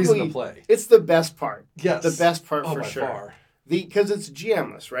 It's the reason to play. It's the best part. Yes. The best part for by sure. Far. Because it's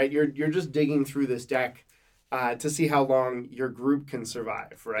GM-less, right? You're just digging through this deck to see how long your group can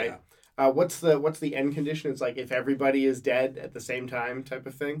survive, right? Yeah. What's the end condition? It's like if everybody is dead at the same time type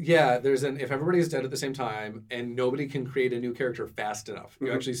of thing? Yeah, if everybody is dead at the same time and nobody can create a new character fast enough.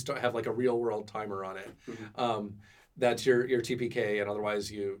 You actually have like a real world timer on it. That's your TPK, and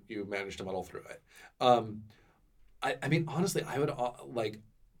otherwise you manage to muddle through it. Honestly, I would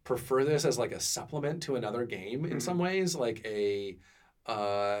prefer this as like a supplement to another game in some ways, like the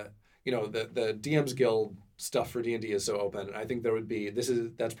DM's Guild stuff for D&D is so open. I think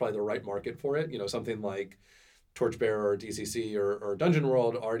that's probably the right market for it. Something like Torchbearer or DCC or Dungeon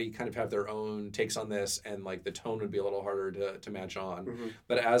World already kind of have their own takes on this, and like the tone would be a little harder to match on.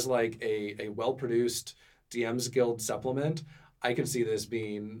 But as like a well-produced DM's Guild supplement, I can see this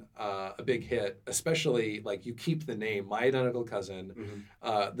being a big hit, especially like you keep the name, My Identical Cousin.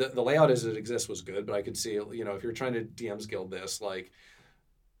 The layout as it exists was good, but I could see, if you're trying to DM's Guild this, like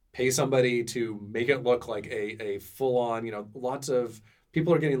pay somebody to make it look like a full-on, lots of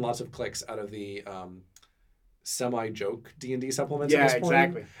people are getting lots of clicks out of the semi-joke D&D supplements at this point. Yeah,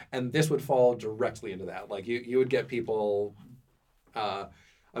 exactly. And this would fall directly into that. Like you would get people, I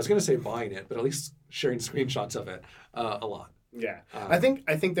was going to say buying it, but at least sharing screenshots of it a lot. Yeah, I think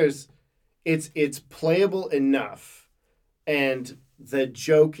it's playable enough, and the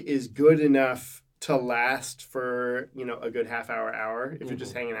joke is good enough to last for a good half hour if you're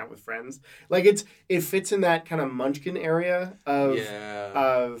just hanging out with friends. Like it fits in that kind of Munchkin area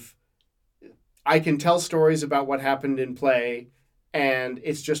of I can tell stories about what happened in play, and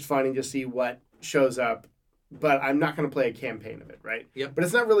it's just funny to see what shows up, but I'm not going to play a campaign of it, right? Yep. But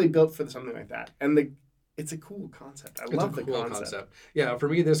it's not really built for something like that, and it's a cool concept. I love the concept. Yeah, for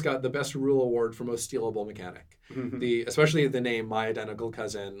me, this got the best rule award for most stealable mechanic. Especially the name My Identical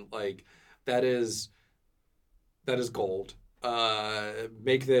Cousin, like that is gold.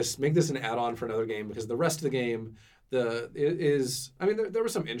 Make this an add-on for another game, because the rest of the game, there was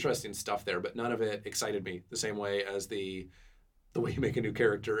some interesting stuff there, but none of it excited me the same way as the way you make a new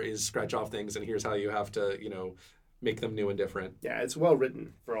character is scratch off things and here's how you have to make them new and different. Yeah, it's well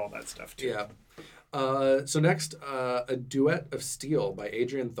written for all that stuff too. Yeah. So next, A Duet of Steel by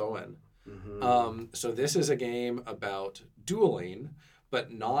Adrian Thoen. So this is a game about dueling,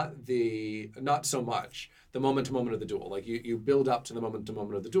 but not so much the moment to moment of the duel. Like you build up to the moment to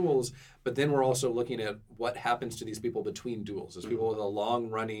moment of the duels, but then we're also looking at what happens to these people between duels. There's people with a long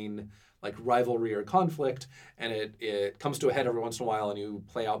running like rivalry or conflict, and it comes to a head every once in a while, and you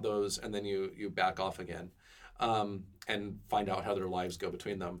play out those, and then you back off again, and find out how their lives go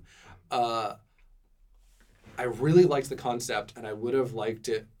between them. I really liked the concept, and I would have liked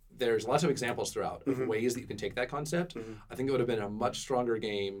it. There's lots of examples throughout of ways that you can take that concept. I think it would have been a much stronger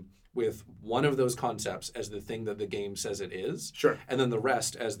game with one of those concepts as the thing that the game says it is. Sure. And then the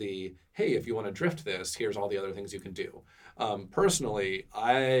rest as hey, if you want to drift this, here's all the other things you can do. Personally,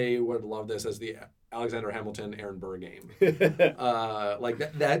 I would love this as the Alexander Hamilton, Aaron Burr game. Like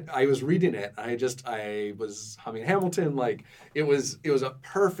that I was reading it. I was humming Hamilton. Like it was a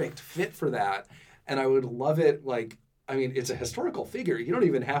perfect fit for that. And I would love it. It's a historical figure. You don't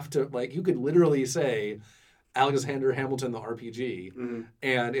even have to, you could literally say Alexander Hamilton, the RPG,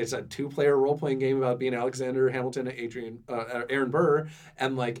 and it's a 2-player role-playing game about being Alexander Hamilton and Aaron Burr,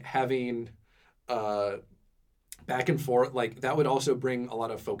 and having back and forth. That would also bring a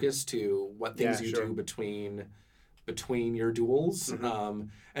lot of focus to what things you do between your duels.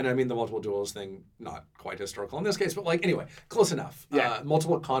 And I mean the multiple duels thing, not quite historical in this case, but anyway, close enough. Yeah.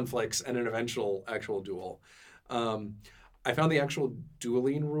 Multiple conflicts and an eventual actual duel. I found the actual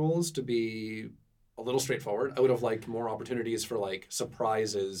dueling rules to be a little straightforward. I would have liked more opportunities for like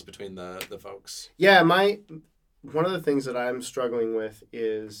surprises between the folks. Yeah, one of the things that I'm struggling with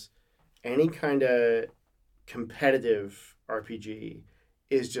is any kind of competitive RPG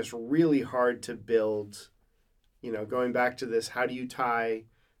is just really hard to build. Going back to this, how do you tie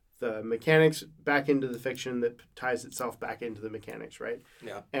the mechanics back into the fiction that ties itself back into the mechanics, right?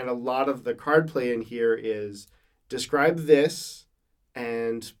 Yeah. And a lot of the card play in here is describe this,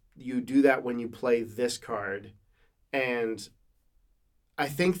 and you do that when you play this card. And I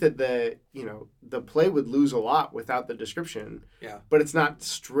think that the play would lose a lot without the description. Yeah. But it's not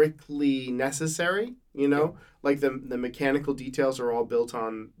strictly necessary, Yeah. Like the mechanical details are all built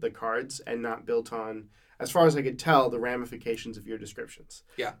on the cards and not built on, as far as I could tell, the ramifications of your descriptions.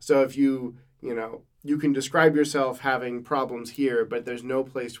 Yeah. So if you can describe yourself having problems here, but there's no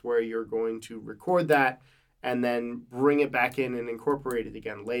place where you're going to record that and then bring it back in and incorporate it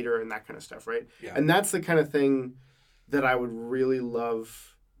again later and that kind of stuff, right? Yeah. And that's the kind of thing that I would really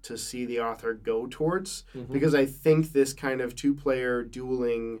love to see the author go towards, because I think this kind of two-player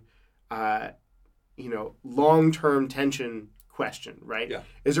dueling, long-term tension question, right? Yeah.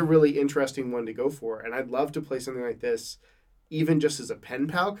 Is a really interesting one to go for. And I'd love to play something like this even just as a pen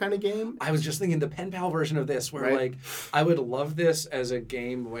pal kind of game. I was just thinking the pen pal version of this where Right. like I would love this as a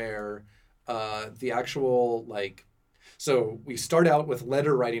game where the actual like so we start out with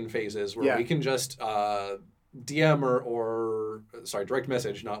letter writing phases where Yeah. we can just DM or direct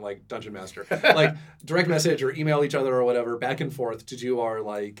message, not like Dungeon Master, like direct message or email each other or whatever back and forth to do our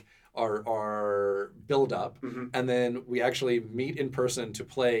like our build up, and then we actually meet in person to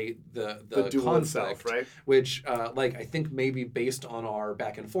play the duel conflict, itself, right? which I think maybe based on our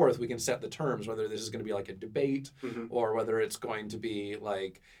back and forth we can set the terms, whether this is going to be like a debate or whether it's going to be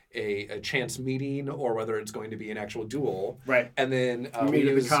like a chance meeting or whether it's going to be an actual duel, Right. and then You meet we at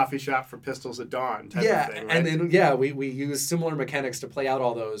the use coffee shop for Pistols at Dawn type of thing, right? and then we use similar mechanics to play out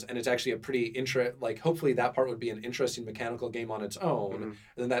all those, and it's actually a pretty hopefully that part would be an interesting mechanical game on its own, and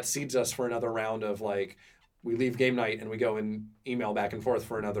then that seeds us for another round of like we leave game night and we go and email back and forth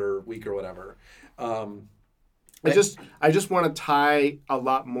for another week or whatever. I just want to tie a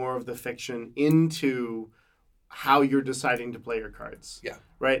lot more of the fiction into how you're deciding to play your cards. Yeah.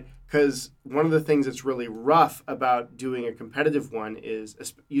 Right? Because one of the things that's really rough about doing a competitive one is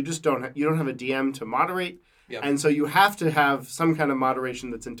you don't have a DM to moderate. Yeah. And so you have to have some kind of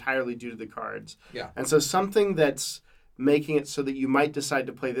moderation that's entirely due to the cards. Yeah. And so something that's making it so that you might decide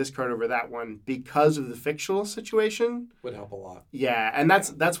to play this card over that one because of the fictional situation Would help a lot. Yeah, and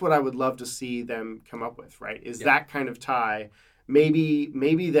that's what I would love to see them come up with, right? Is Yeah. that kind of tie. Maybe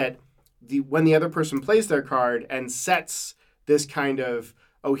that when the other person plays their card and sets this kind of,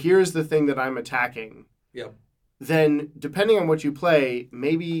 oh, here's the thing that I'm attacking. Yep. Then depending on what you play,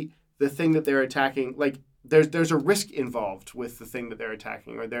 maybe the thing that they're attacking, like there's a risk involved with the thing that they're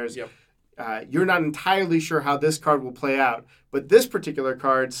attacking, or there's Yep. You're not entirely sure how this card will play out, but this particular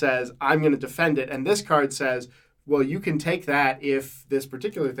card says, I'm going to defend it, and this card says, well, you can take that if this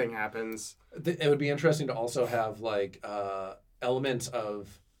particular thing happens. It would be interesting to also have like elements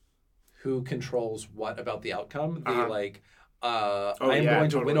of who controls what about the outcome. Uh-huh. I am going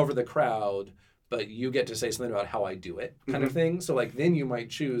to totally. win over the crowd, but you get to say something about how I do it, kind of thing. So like then you might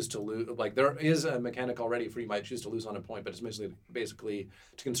choose to lose. Like there is a mechanic already for you might choose to lose on a point, but it's basically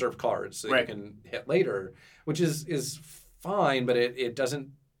to conserve cards so Right. you can hit later, which is fine, but it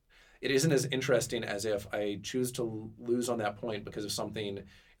isn't as interesting as if I choose to lose on that point because of something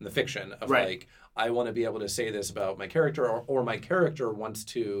in the fiction of Right. like I want to be able to say this about my character, or my character wants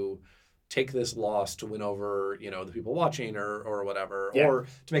to take this loss to win over, the people watching or whatever, Yeah. or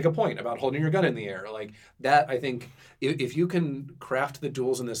to make a point about holding your gun in the air. Like that, I think if you can craft the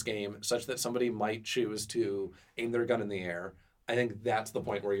duels in this game such that somebody might choose to aim their gun in the air, I think that's the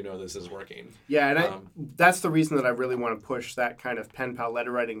point where this is working. Yeah, and that's the reason that I really want to push that kind of pen pal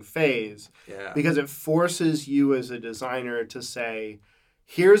letter writing phase, Yeah. because it forces you as a designer to say,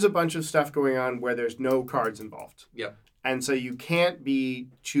 here's a bunch of stuff going on where there's no cards involved. Yep. And so you can't be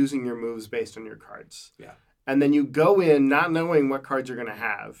choosing your moves based on your cards. Yeah. And then you go in not knowing what cards you're going to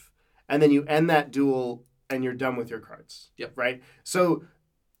have. And then you end that duel and you're done with your cards. Yep. Right? So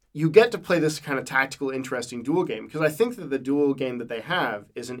you get to play this kind of tactical, interesting duel game. Because I think that the duel game that they have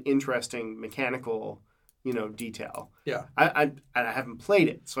is an interesting mechanical, detail. Yeah. I haven't played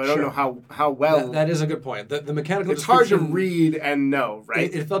it, so I don't Sure. know how well... That is a good point. The mechanical it's hard to description, read and know,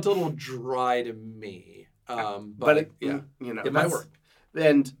 right? It felt a little dry to me. But it, yeah, it might that's- work.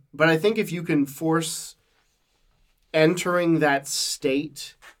 But I think if you can force entering that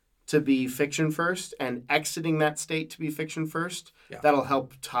state to be fiction first and exiting that state to be fiction first, Yeah. that'll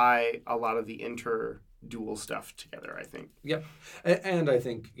help tie a lot of the inter-dual stuff together, I think. Yep. And I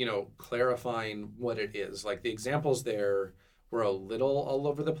think, clarifying what it is, like the examples there were a little all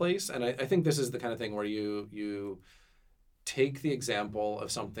over the place. And I think this is the kind of thing where you take the example of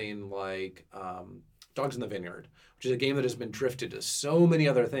something like Dogs in the Vineyard, which is a game that has been drifted to so many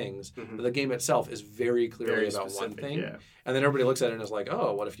other things, but the game itself is very clearly about specific, one thing. yeah. And then everybody looks at it and is like,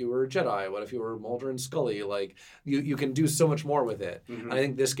 oh, what if you were a Jedi? What if you were Mulder and Scully? Like, you can do so much more with it. And I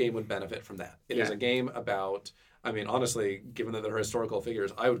think this game would benefit from that. It is a game about, I mean, honestly, given that they're historical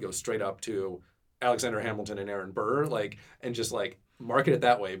figures, I would go straight up to Alexander Hamilton and Aaron Burr, and just market it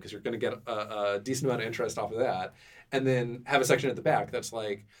that way, because you're going to get a decent amount of interest off of that. And then have a section at the back that's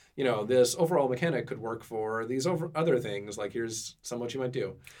like, this overall mechanic could work for these other things. Like, here's some what you might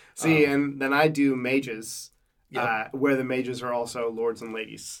do. See, and then I do mages, Yep. where the mages are also lords and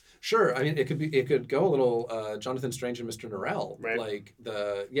ladies. Sure. I mean, it could go a little Jonathan Strange and Mr. Norrell.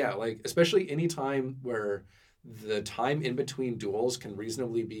 Right. Especially any time where the time in between duels can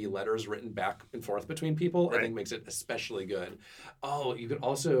reasonably be letters written back and forth between people, Right. I think makes it especially good. Oh, you could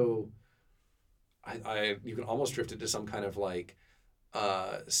also, you can almost drift it to some kind of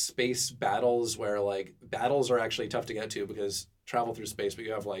space battles where battles are actually tough to get to because travel through space, but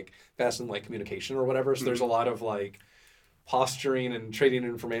you have fast and light communication or whatever. So there's a lot of posturing and trading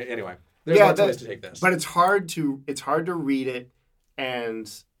information. Anyway, there's lots of ways to take this. But it's hard to read it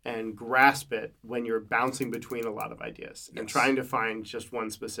and grasp it when you're bouncing between a lot of ideas and trying to find just one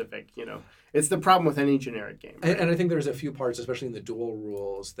specific, It's the problem with any generic game. Right? And I think there's a few parts, especially in the dual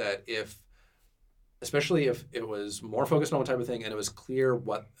rules, that especially if it was more focused on one type of thing and it was clear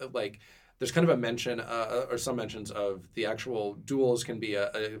what, there's kind of a mention or some mentions of the actual duels can be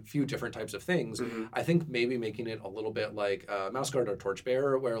a few different types of things. I think maybe making it a little bit like Mouse Guard or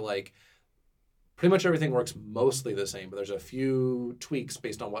Torchbearer, where pretty much everything works mostly the same, but there's a few tweaks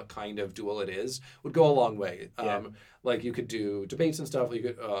based on what kind of duel it is, would go a long way. You could do debates and stuff. You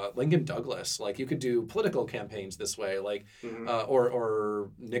could Lincoln Douglas. You could do political campaigns this way,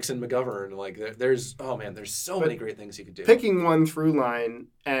 or Nixon McGovern. There's so many great things you could do. Picking one through line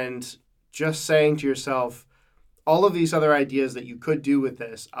and just saying to yourself, all of these other ideas that you could do with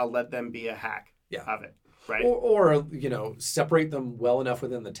this, I'll let them be a hack of it. Right. Or separate them well enough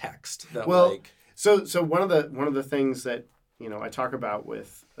within the text that So one of the things that I talk about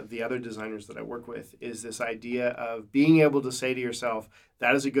with the other designers that I work with is this idea of being able to say to yourself,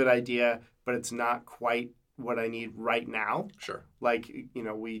 that is a good idea, but it's not quite what I need right now. Sure.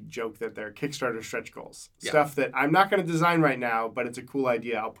 We joke that they're Kickstarter stretch goals. Stuff that I'm not going to design right now, but it's a cool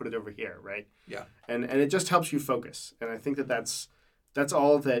idea. I'll put it over here, right? Yeah. And it just helps you focus. And I think that's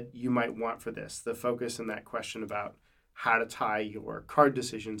all that you might want for this, the focus and that question about how to tie your card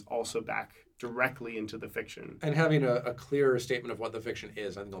decisions also back directly into the fiction. And having a clearer statement of what the fiction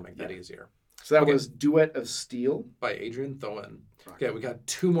is, I think will make that easier. So that was Duet of Steel by Adrian Thoen. Okay, we got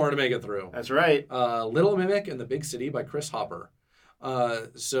two more to make it through. That's right. Little Mimic in the Big City by Chris Hopper.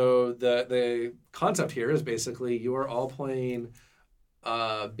 So the concept here is basically you are all playing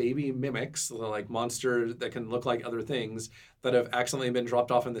baby mimics, monsters that can look like other things that have accidentally been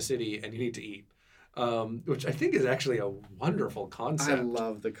dropped off in the city and you need to eat. Which I think is actually a wonderful concept. I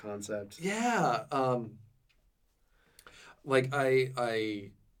love the concept. Yeah.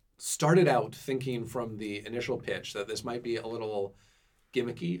 I started out thinking from the initial pitch that this might be a little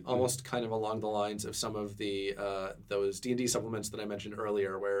gimmicky, almost kind of along the lines of some of the those D&D supplements that I mentioned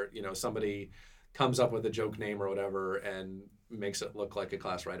earlier, where somebody comes up with a joke name or whatever and makes it look like a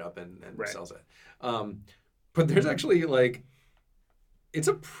class write-up and sells it. But there's actually it's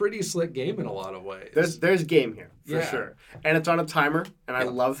a pretty slick game in a lot of ways. There's game here for sure, and it's on a timer, and I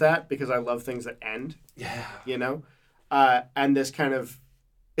love that because I love things that end. Yeah, and this kind of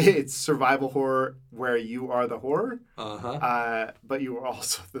it's survival horror where you are the horror, but you are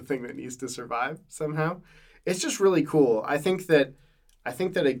also the thing that needs to survive somehow. It's just really cool. I think that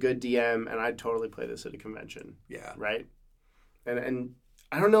a good DM, and I'd totally play this at a convention. Yeah, right. And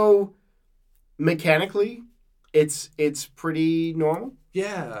I don't know, mechanically, it's pretty normal.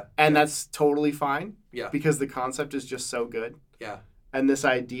 Yeah. And that's totally fine. Yeah. Because the concept is just so good. Yeah. And this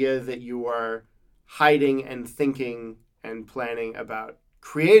idea that you are hiding and thinking and planning about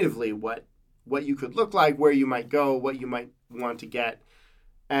creatively what you could look like, where you might go, what you might want to get,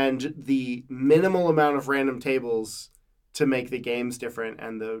 and the minimal amount of random tables to make the games different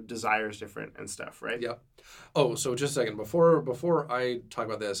and the desires different and stuff, right? Yeah. Oh, so just a second. Before I talk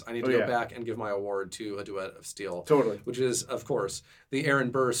about this, I need to go back and give my award to A Duet of Steel. Totally. Which is, of course, the Aaron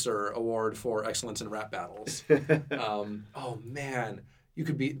Burr Award for Excellence in Rap Battles. Oh, man. you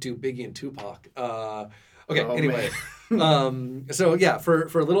could do Biggie and Tupac. Okay, Oh, anyway. So yeah,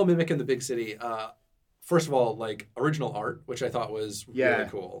 for Little Mimic in the Big City, first of all, like original art, which I thought was really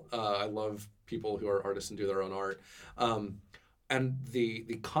cool. I love people who are artists and do their own art. And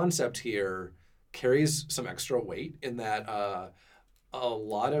the concept here carries some extra weight in that a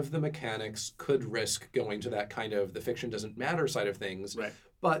lot of the mechanics could risk going to that kind of the fiction doesn't matter side of things. Right.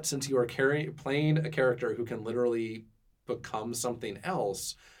 But since you are playing a character who can literally become something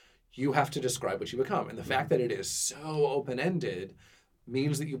else, you have to describe what you become. And the fact that it is so open-ended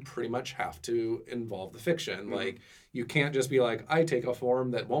means that you pretty much have to involve the fiction. Mm-hmm. Like, you can't just be like, I take a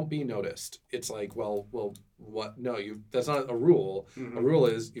form that won't be noticed. It's like, well, what? No, that's not a rule. Mm-hmm. A rule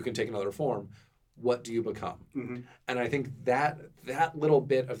is you can take another form. What do you become? Mm-hmm. And I think that little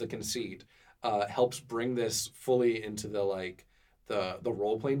bit of the conceit helps bring this fully into the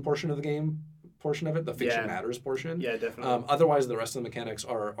role-playing portion of the game, portion of it, the fiction matters portion. Yeah, definitely. Otherwise, the rest of the mechanics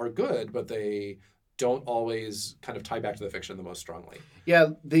are good, but they don't always kind of tie back to the fiction the most strongly. Yeah,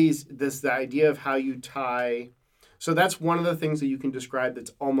 the idea of how you tie. So that's one of the things that you can describe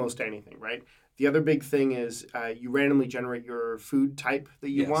that's almost anything, right? The other big thing is you randomly generate your food type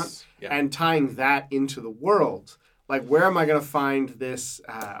that you want, and tying that into the world. Like, where am I going to find this?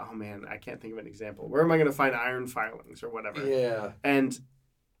 Oh man, I can't think of an example. Where am I going to find iron filings or whatever? Yeah. And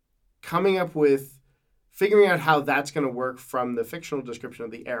coming up with figuring out how that's going to work from the fictional description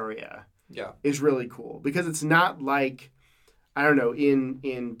of the area is really cool, because it's not like, I don't know,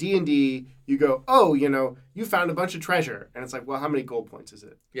 in D&D you go, oh, you found a bunch of treasure, and it's like, well, how many gold points is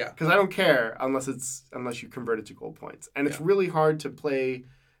it? Yeah. Because I don't care unless you convert it to gold points, and it's really hard to play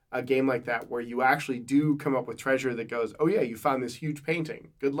a game like that where you actually do come up with treasure that goes, oh yeah, you found this huge painting.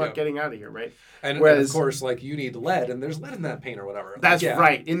 Good luck getting out of here, right? And of course, like, you need lead, and there's lead in that paint or whatever. That's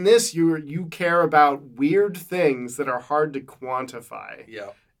right. In this, you care about weird things that are hard to quantify.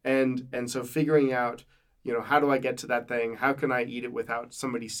 Yeah. And so figuring out, how do I get to that thing? How can I eat it without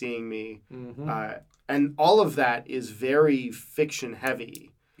somebody seeing me? Mm-hmm. And all of that is very fiction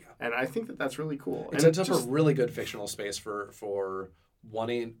heavy. Yeah. And I think that that's really cool. It sets up a really good fictional space for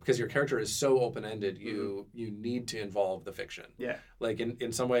wanting, because your character is so open-ended, you need to involve the fiction. Yeah. Like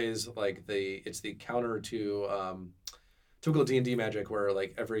in some ways, like it's the counter to typical D&D magic, where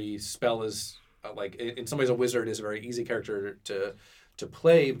like every spell is like in some ways a wizard is a very easy character to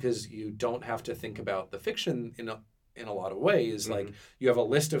play, because you don't have to think about the fiction in a lot of ways. Mm-hmm. Like, you have a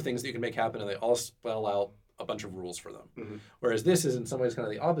list of things that you can make happen, and they all spell out a bunch of rules for them. Mm-hmm. Whereas this is in some ways kind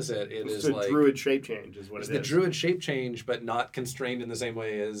of the opposite. It's the druid shape change is what it is. It's the druid shape change, but not constrained in the same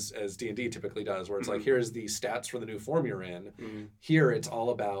way as D&D typically does, where it's like, here's the stats for the new form you're in. Mm-hmm. Here it's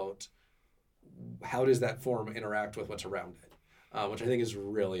all about how does that form interact with what's around it, which I think is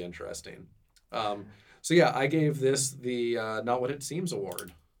really interesting. So yeah, I gave this the Not What It Seems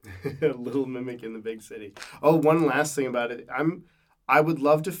award. Little Mimic in the Big City. Oh, one last thing about it. I would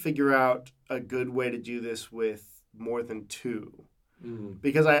love to figure out a good way to do this with more than 2.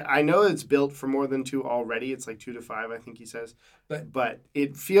 Because I know it's built for more than 2 already. It's like 2 to 5, I think he says. But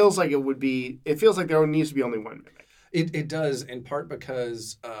it feels like there needs to be only one Mimic. It does, in part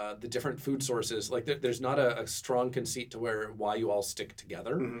because the different food sources, like there's not a strong conceit to why you all stick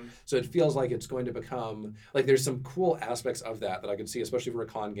together. Mm-hmm. So it feels like it's going to become, like, there's some cool aspects of that I can see, especially for a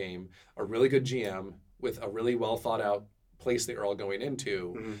con game. A really good GM with a really well thought out place that you're all going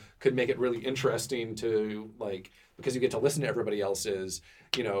into could make it really interesting to, like, because you get to listen to everybody else's,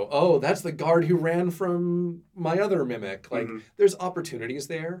 oh, that's the guard who ran from my other Mimic. Like, there's opportunities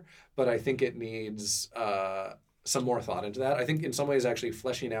there, but I think it needs some more thought into that. I think in some ways actually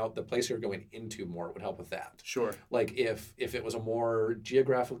fleshing out the place you're going into more would help with that. Sure. Like, if it was a more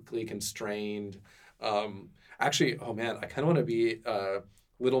geographically constrained, actually, oh man, I kind of want to be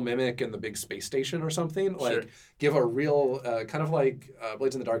Little Mimic in the big space station or something. Like, give a real, kind of like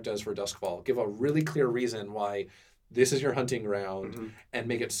Blades in the Dark does for Duskfall, give a really clear reason why this is your hunting ground, and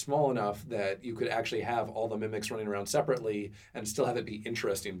make it small enough that you could actually have all the Mimics running around separately and still have it be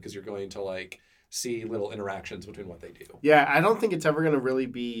interesting, because you're going to, like, see little interactions between what they do. Yeah, I don't think it's ever going to really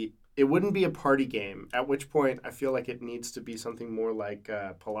be... It wouldn't be a party game, at which point I feel like it needs to be something more like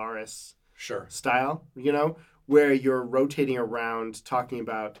Polaris style, where you're rotating around talking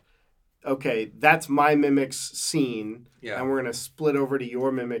about, okay, that's my Mimic's scene, and we're going to split over to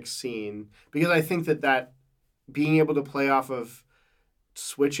your Mimic's scene. Because I think that being able to play off of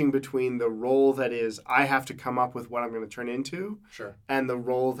switching between the role that is, I have to come up with what I'm going to turn into, and the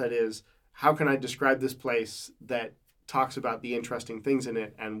role that is, how can I describe this place that talks about the interesting things in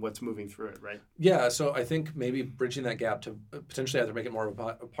it and what's moving through it, right? Yeah, so I think maybe bridging that gap to potentially either make it more of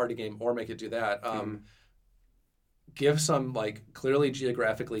a party game or make it do that. give some like clearly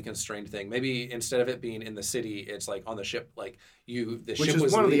geographically constrained thing. Maybe instead of it being in the city, it's like on the ship. Like the Which ship is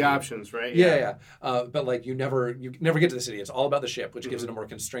was one of the leaving. options, right? Yeah. But like you never get to the city. It's all about the ship, which gives it a more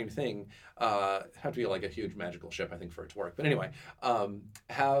constrained thing. Have to be like a huge magical ship, I think, for it to work. But anyway,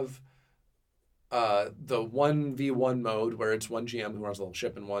 have the 1v1 mode where it's one GM who runs the whole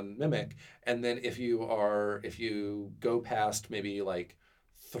ship and one mimic, and then if you go past maybe like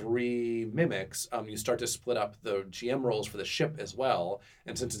 3 mimics, you start to split up the GM roles for the ship as well.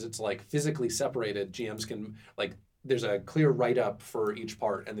 And since it's like physically separated, GMs can like there's a clear write up for each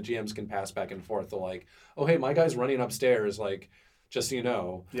part, and the GMs can pass back and forth. They're like, oh hey, my guy's running upstairs, like just so you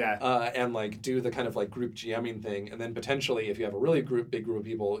know. Yeah. And like do the kind of like group GMing thing, and then potentially if you have a really big group of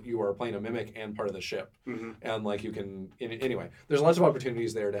people, you are playing a mimic and part of the ship, and like you can anyway. There's lots of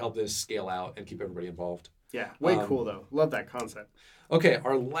opportunities there to help this scale out and keep everybody involved. Yeah, way cool though. Love that concept. Okay,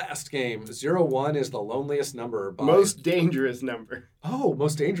 our last game, 01 is the loneliest number. Most dangerous number. Oh,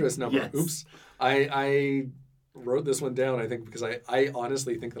 most dangerous number. Yes. Oops. I wrote this one down, I think, because I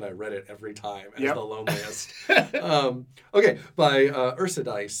honestly think that I read it every time as the loneliest. Okay, by Ursa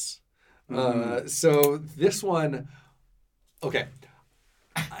Dice. So this one, okay.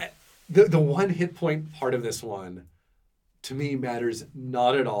 The one hit point part of this one, to me, matters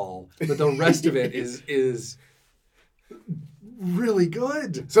not at all. But the rest of it is really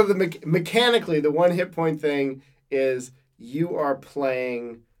good. So mechanically, the one hit point thing is you are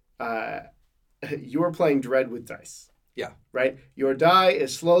playing dread with dice. Yeah. Right? Your die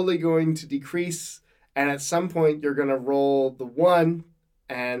is slowly going to decrease, and at some point you're going to roll the 1,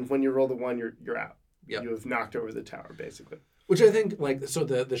 and when you roll the 1, you're out. Yep. You have knocked over the tower, basically. Which I think, like, so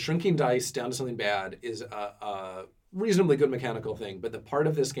the shrinking dice down to something bad is a reasonably good mechanical thing, but the part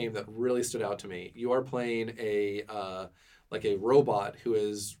of this game that really stood out to me, you are playing a robot who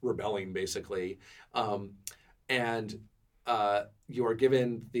is rebelling, basically, and you are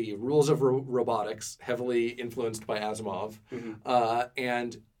given the rules of robotics, heavily influenced by Asimov,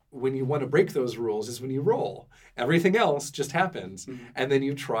 and when you want to break those rules is when you roll. Everything else just happens, and then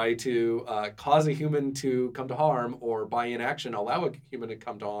you try to cause a human to come to harm, or by inaction allow a human to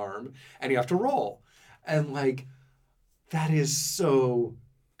come to harm, and you have to roll. And like, that is so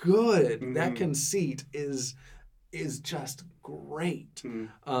good. That conceit is just great.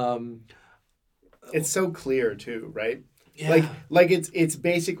 It's so clear too, right? Yeah. Like it's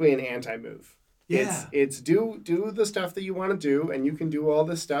basically an anti-move. Yeah. It's do the stuff that you want to do, and you can do all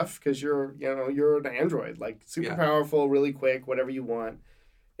this stuff because you're an android, like super powerful, really quick, whatever you want.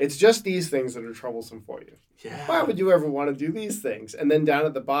 It's just these things that are troublesome for you. Yeah. Why would you ever want to do these things? And then down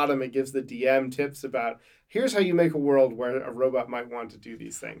at the bottom, it gives the DM tips about here's how you make a world where a robot might want to do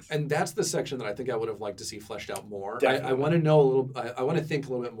these things. And that's the section that I think I would have liked to see fleshed out more. Definitely. I want to know a little. I want to think a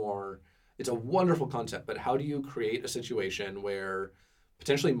little bit more. It's a wonderful concept, but how do you create a situation where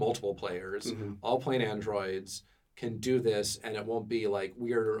potentially multiple players, all playing androids, can do this, and it won't be like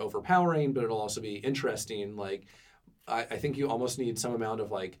weird or overpowering, but it'll also be interesting. Like, I think you almost need some amount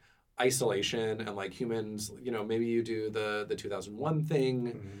of like isolation and like humans. You know, maybe you do the 2001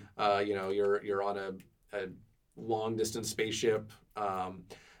 thing. You know, you're on a long distance spaceship.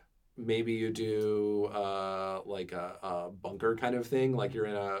 Maybe you do like a bunker kind of thing, like you're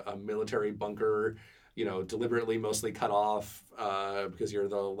in a military bunker, you know, deliberately mostly cut off because you're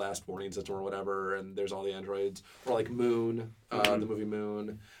the last warning system or whatever, and there's all the androids, or like Moon, the movie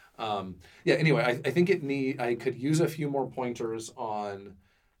Moon. Anyway, I think I could use a few more pointers on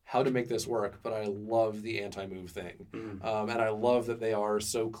how to make this work, but I love the anti-move thing. And I love that they are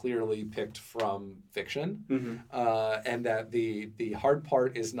so clearly picked from fiction, and that the hard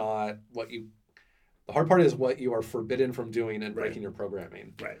part is not the hard part is what you are forbidden from doing and breaking your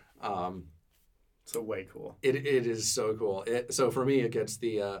programming. Right. So way cool. It is so cool. So for me, it gets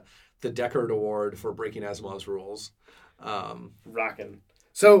the Deckard Award for breaking Asimov's rules. Rockin'.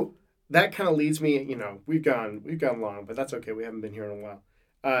 So that kind of leads me, you know, we've gone long, but that's okay. We haven't been here in a while.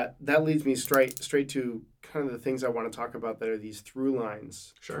 That leads me straight to kind of the things I want to talk about that are these through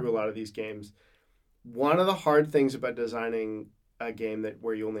lines through a lot of these games. One of the hard things about designing a game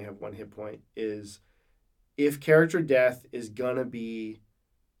where you only have one hit point is if character death is going to be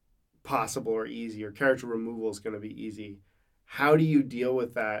possible or easy, or character removal is going to be easy, how do you deal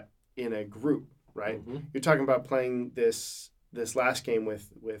with that in a group, right? You're talking about playing this last game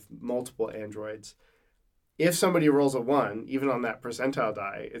with multiple androids. If somebody rolls a 1, even on that percentile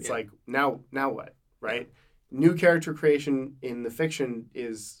die, it's like, now what, right? New character creation in the fiction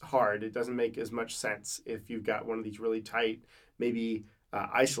is hard. It doesn't make as much sense if you've got one of these really tight, maybe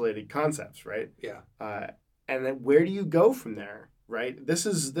isolated concepts, right? Yeah. And then where do you go from there, right? This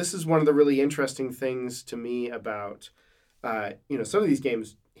is one of the really interesting things to me about some of these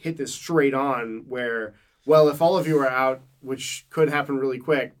games hit this straight on where, well, if all of you are out, which could happen really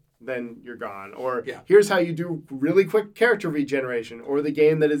quick, then you're gone. Or here's how you do really quick character regeneration, or the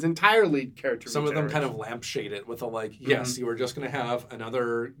game that is entirely character Some regeneration. of them kind of lampshade it with a yes, you are just going to have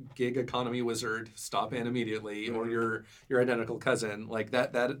another gig economy wizard stop in immediately, or your identical cousin. Like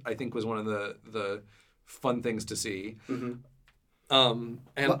that I think was one of the fun things to see. And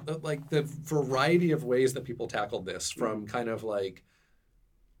like the variety of ways that people tackled this, from kind of like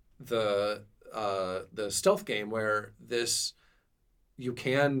the stealth game where you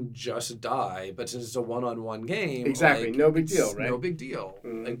can just die, but since it's a one-on-one game, exactly, like, no big deal, right? No big deal.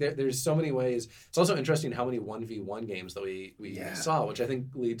 Like there's so many ways. It's also interesting how many 1v1 games that we saw, which I think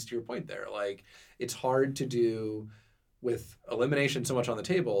leads to your point there. Like it's hard to do with elimination so much on the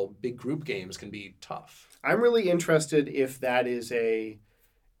table. Big group games can be tough. I'm really interested if that is a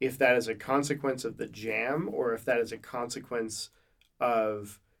consequence of the jam, or if that is a consequence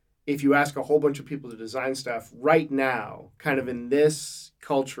of, if you ask a whole bunch of people to design stuff right now, kind of in this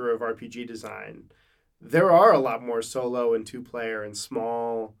culture of RPG design, there are a lot more solo and two-player and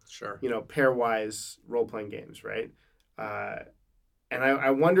small, pairwise role-playing games, right? And I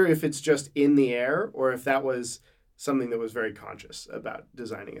wonder if it's just in the air, or if that was something that was very conscious about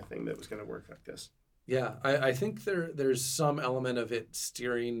designing a thing that was going to work like this. Yeah, I think there's some element of it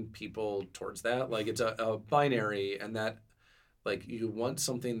steering people towards that. Like it's a binary, and that like you want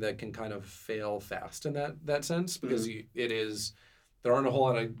something that can kind of fail fast in that sense, because there aren't a whole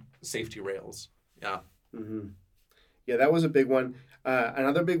lot of safety rails. Yeah. Yeah, that was a big one.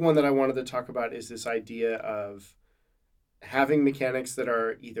 Another big one that I wanted to talk about is this idea of having mechanics that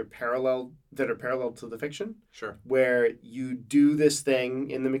are either parallel to the fiction. Sure. Where you do this thing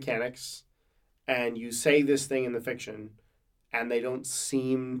in the mechanics and you say this thing in the fiction, and they don't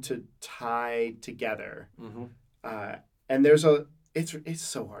seem to tie together. And it's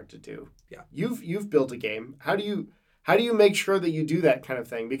so hard to do. Yeah. You've built a game. How do you make sure that you do that kind of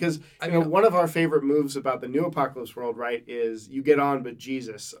thing? Because one of our favorite moves about the new Apocalypse World, right, is you get on but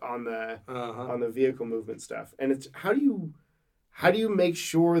Jesus on the vehicle movement stuff. And it's how do you make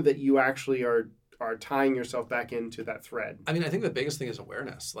sure that you actually are tying yourself back into that thread? I mean, I think the biggest thing is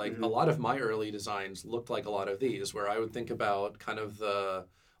awareness. Like a lot of my early designs looked like a lot of these, where I would think about kind of the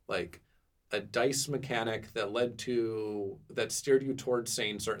like a dice mechanic that steered you towards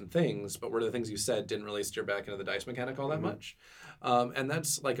saying certain things, but where the things you said didn't really steer back into the dice mechanic all that much. And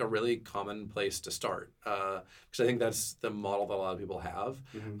that's like a really common place to start, because I think that's the model that a lot of people have.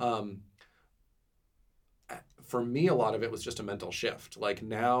 For me, a lot of it was just a mental shift. Like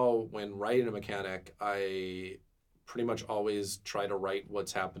now, when writing a mechanic, I pretty much always try to write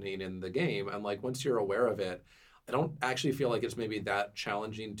what's happening in the game. And like once you're aware of it, I don't actually feel like it's maybe that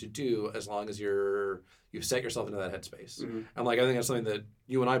challenging to do, as long as you've set yourself into that headspace. And like I think that's something that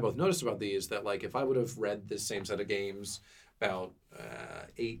you and I both noticed about these, that like if I would have read this same set of games about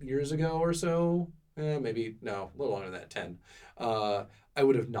 8 years ago or so, maybe no, a little longer than that, 10, I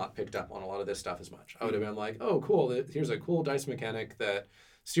would have not picked up on a lot of this stuff as much. I would have been like, oh, cool, here's a cool dice mechanic that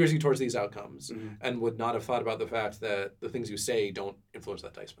steers you towards these outcomes, and would not have thought about the fact that the things you say don't influence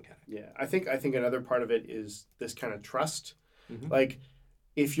that dice mechanic. Yeah, I think another part of it is this kind of trust. Like,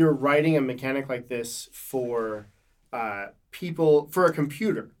 if you're writing a mechanic like this for for a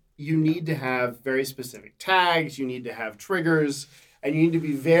computer, you need to have very specific tags, you need to have triggers, and you need to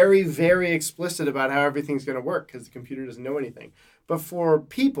be very, very explicit about how everything's going to work, because the computer doesn't know anything. But for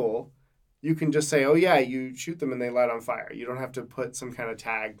people, you can just say, oh yeah, you shoot them and they light on fire. You don't have to put some kind of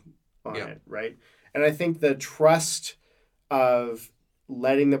tag on it, right? And I think the trust of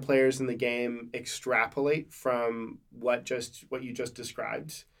letting the players in the game extrapolate from what you just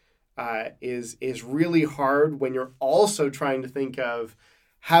described is really hard when you're also trying to think of,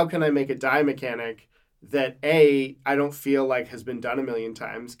 how can I make a die mechanic that I don't feel like has been done a million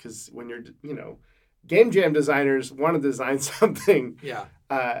times? Because when you're, game jam designers want to design something. Yeah.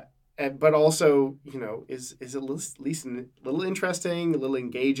 But also, is at least a little interesting, a little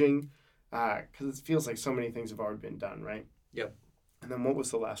engaging, because it feels like so many things have already been done, right? Yep. And then what was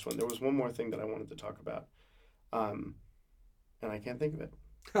the last one? There was one more thing that I wanted to talk about, and I can't think of it.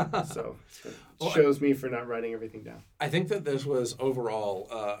 So it shows me for not writing everything down. I think that this was overall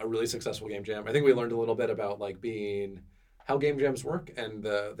a really successful game jam. I think we learned a little bit about how game jams work, and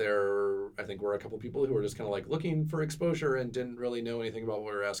I think we're a couple people who were just kind of like looking for exposure and didn't really know anything about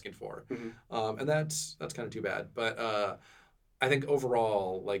what we were asking for. And that's kind of too bad. But I think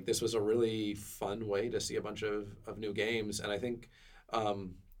overall, like, this was a really fun way to see a bunch of new games. And I think,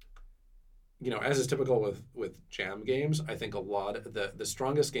 as is typical with jam games, I think a lot of the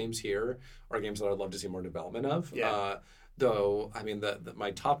strongest games here are games that I'd love to see more development of. Yeah. Though, I mean,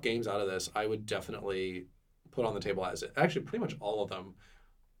 my top games out of this, I would definitely put on the table as it. Actually, pretty much all of them.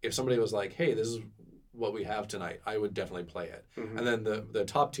 If somebody was like, "Hey, this is what we have tonight," I would definitely play it. Mm-hmm. And then the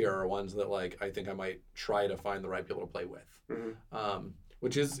top tier are ones that like I think I might try to find the right people to play with,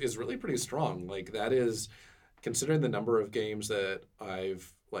 which is really pretty strong. Like that is considering the number of games that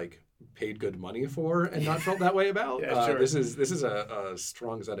I've like paid good money for and not felt that way about. Yeah, sure. This is a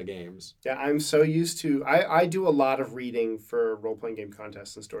strong set of games. Yeah, I'm so used to. I do a lot of reading for role-playing game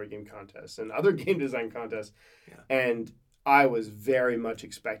contests and story game contests and other game design contests, and I was very much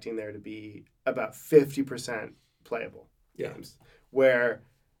expecting there to be about 50% playable games where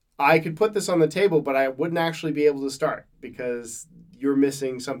I could put this on the table, but I wouldn't actually be able to start because you're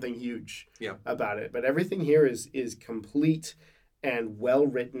missing something huge about it. But everything here is complete and well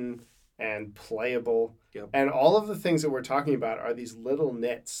written and playable. Yep. And all of the things that we're talking about are these little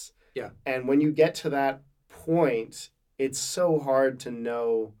nits. Yeah. And when you get to that point, it's so hard to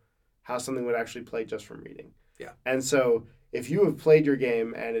know how something would actually play just from reading. Yeah. And so if you have played your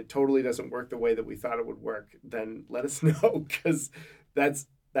game and it totally doesn't work the way that we thought it would work, then let us know, because that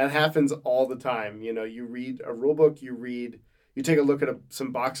happens all the time. You read a rule book, you take a look at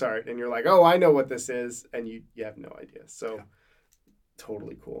some box art and you're like, oh, I know what this is. And you have no idea. So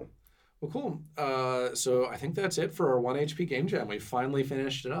totally cool. Well, cool. So I think that's it for our 1 HP Game Jam. We finally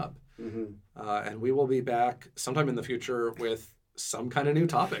finished it up. Mm-hmm. And we will be back sometime in the future with some kind of new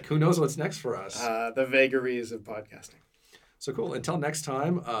topic. Who knows what's next for us? The vagaries of podcasting. So cool. Until next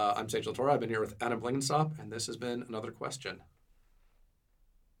time, I'm Sage Latora. I've been here with Adam Blingenstop, and this has been Another Question.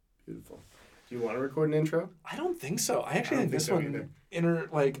 Beautiful. Do you want to record an intro? I don't think so. I actually think this so one,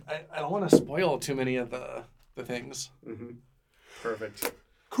 I don't want to spoil too many of the things. Mm-hmm. Perfect.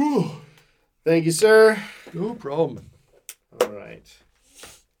 Cool. Thank you, sir. No problem. All right.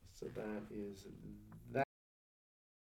 So that is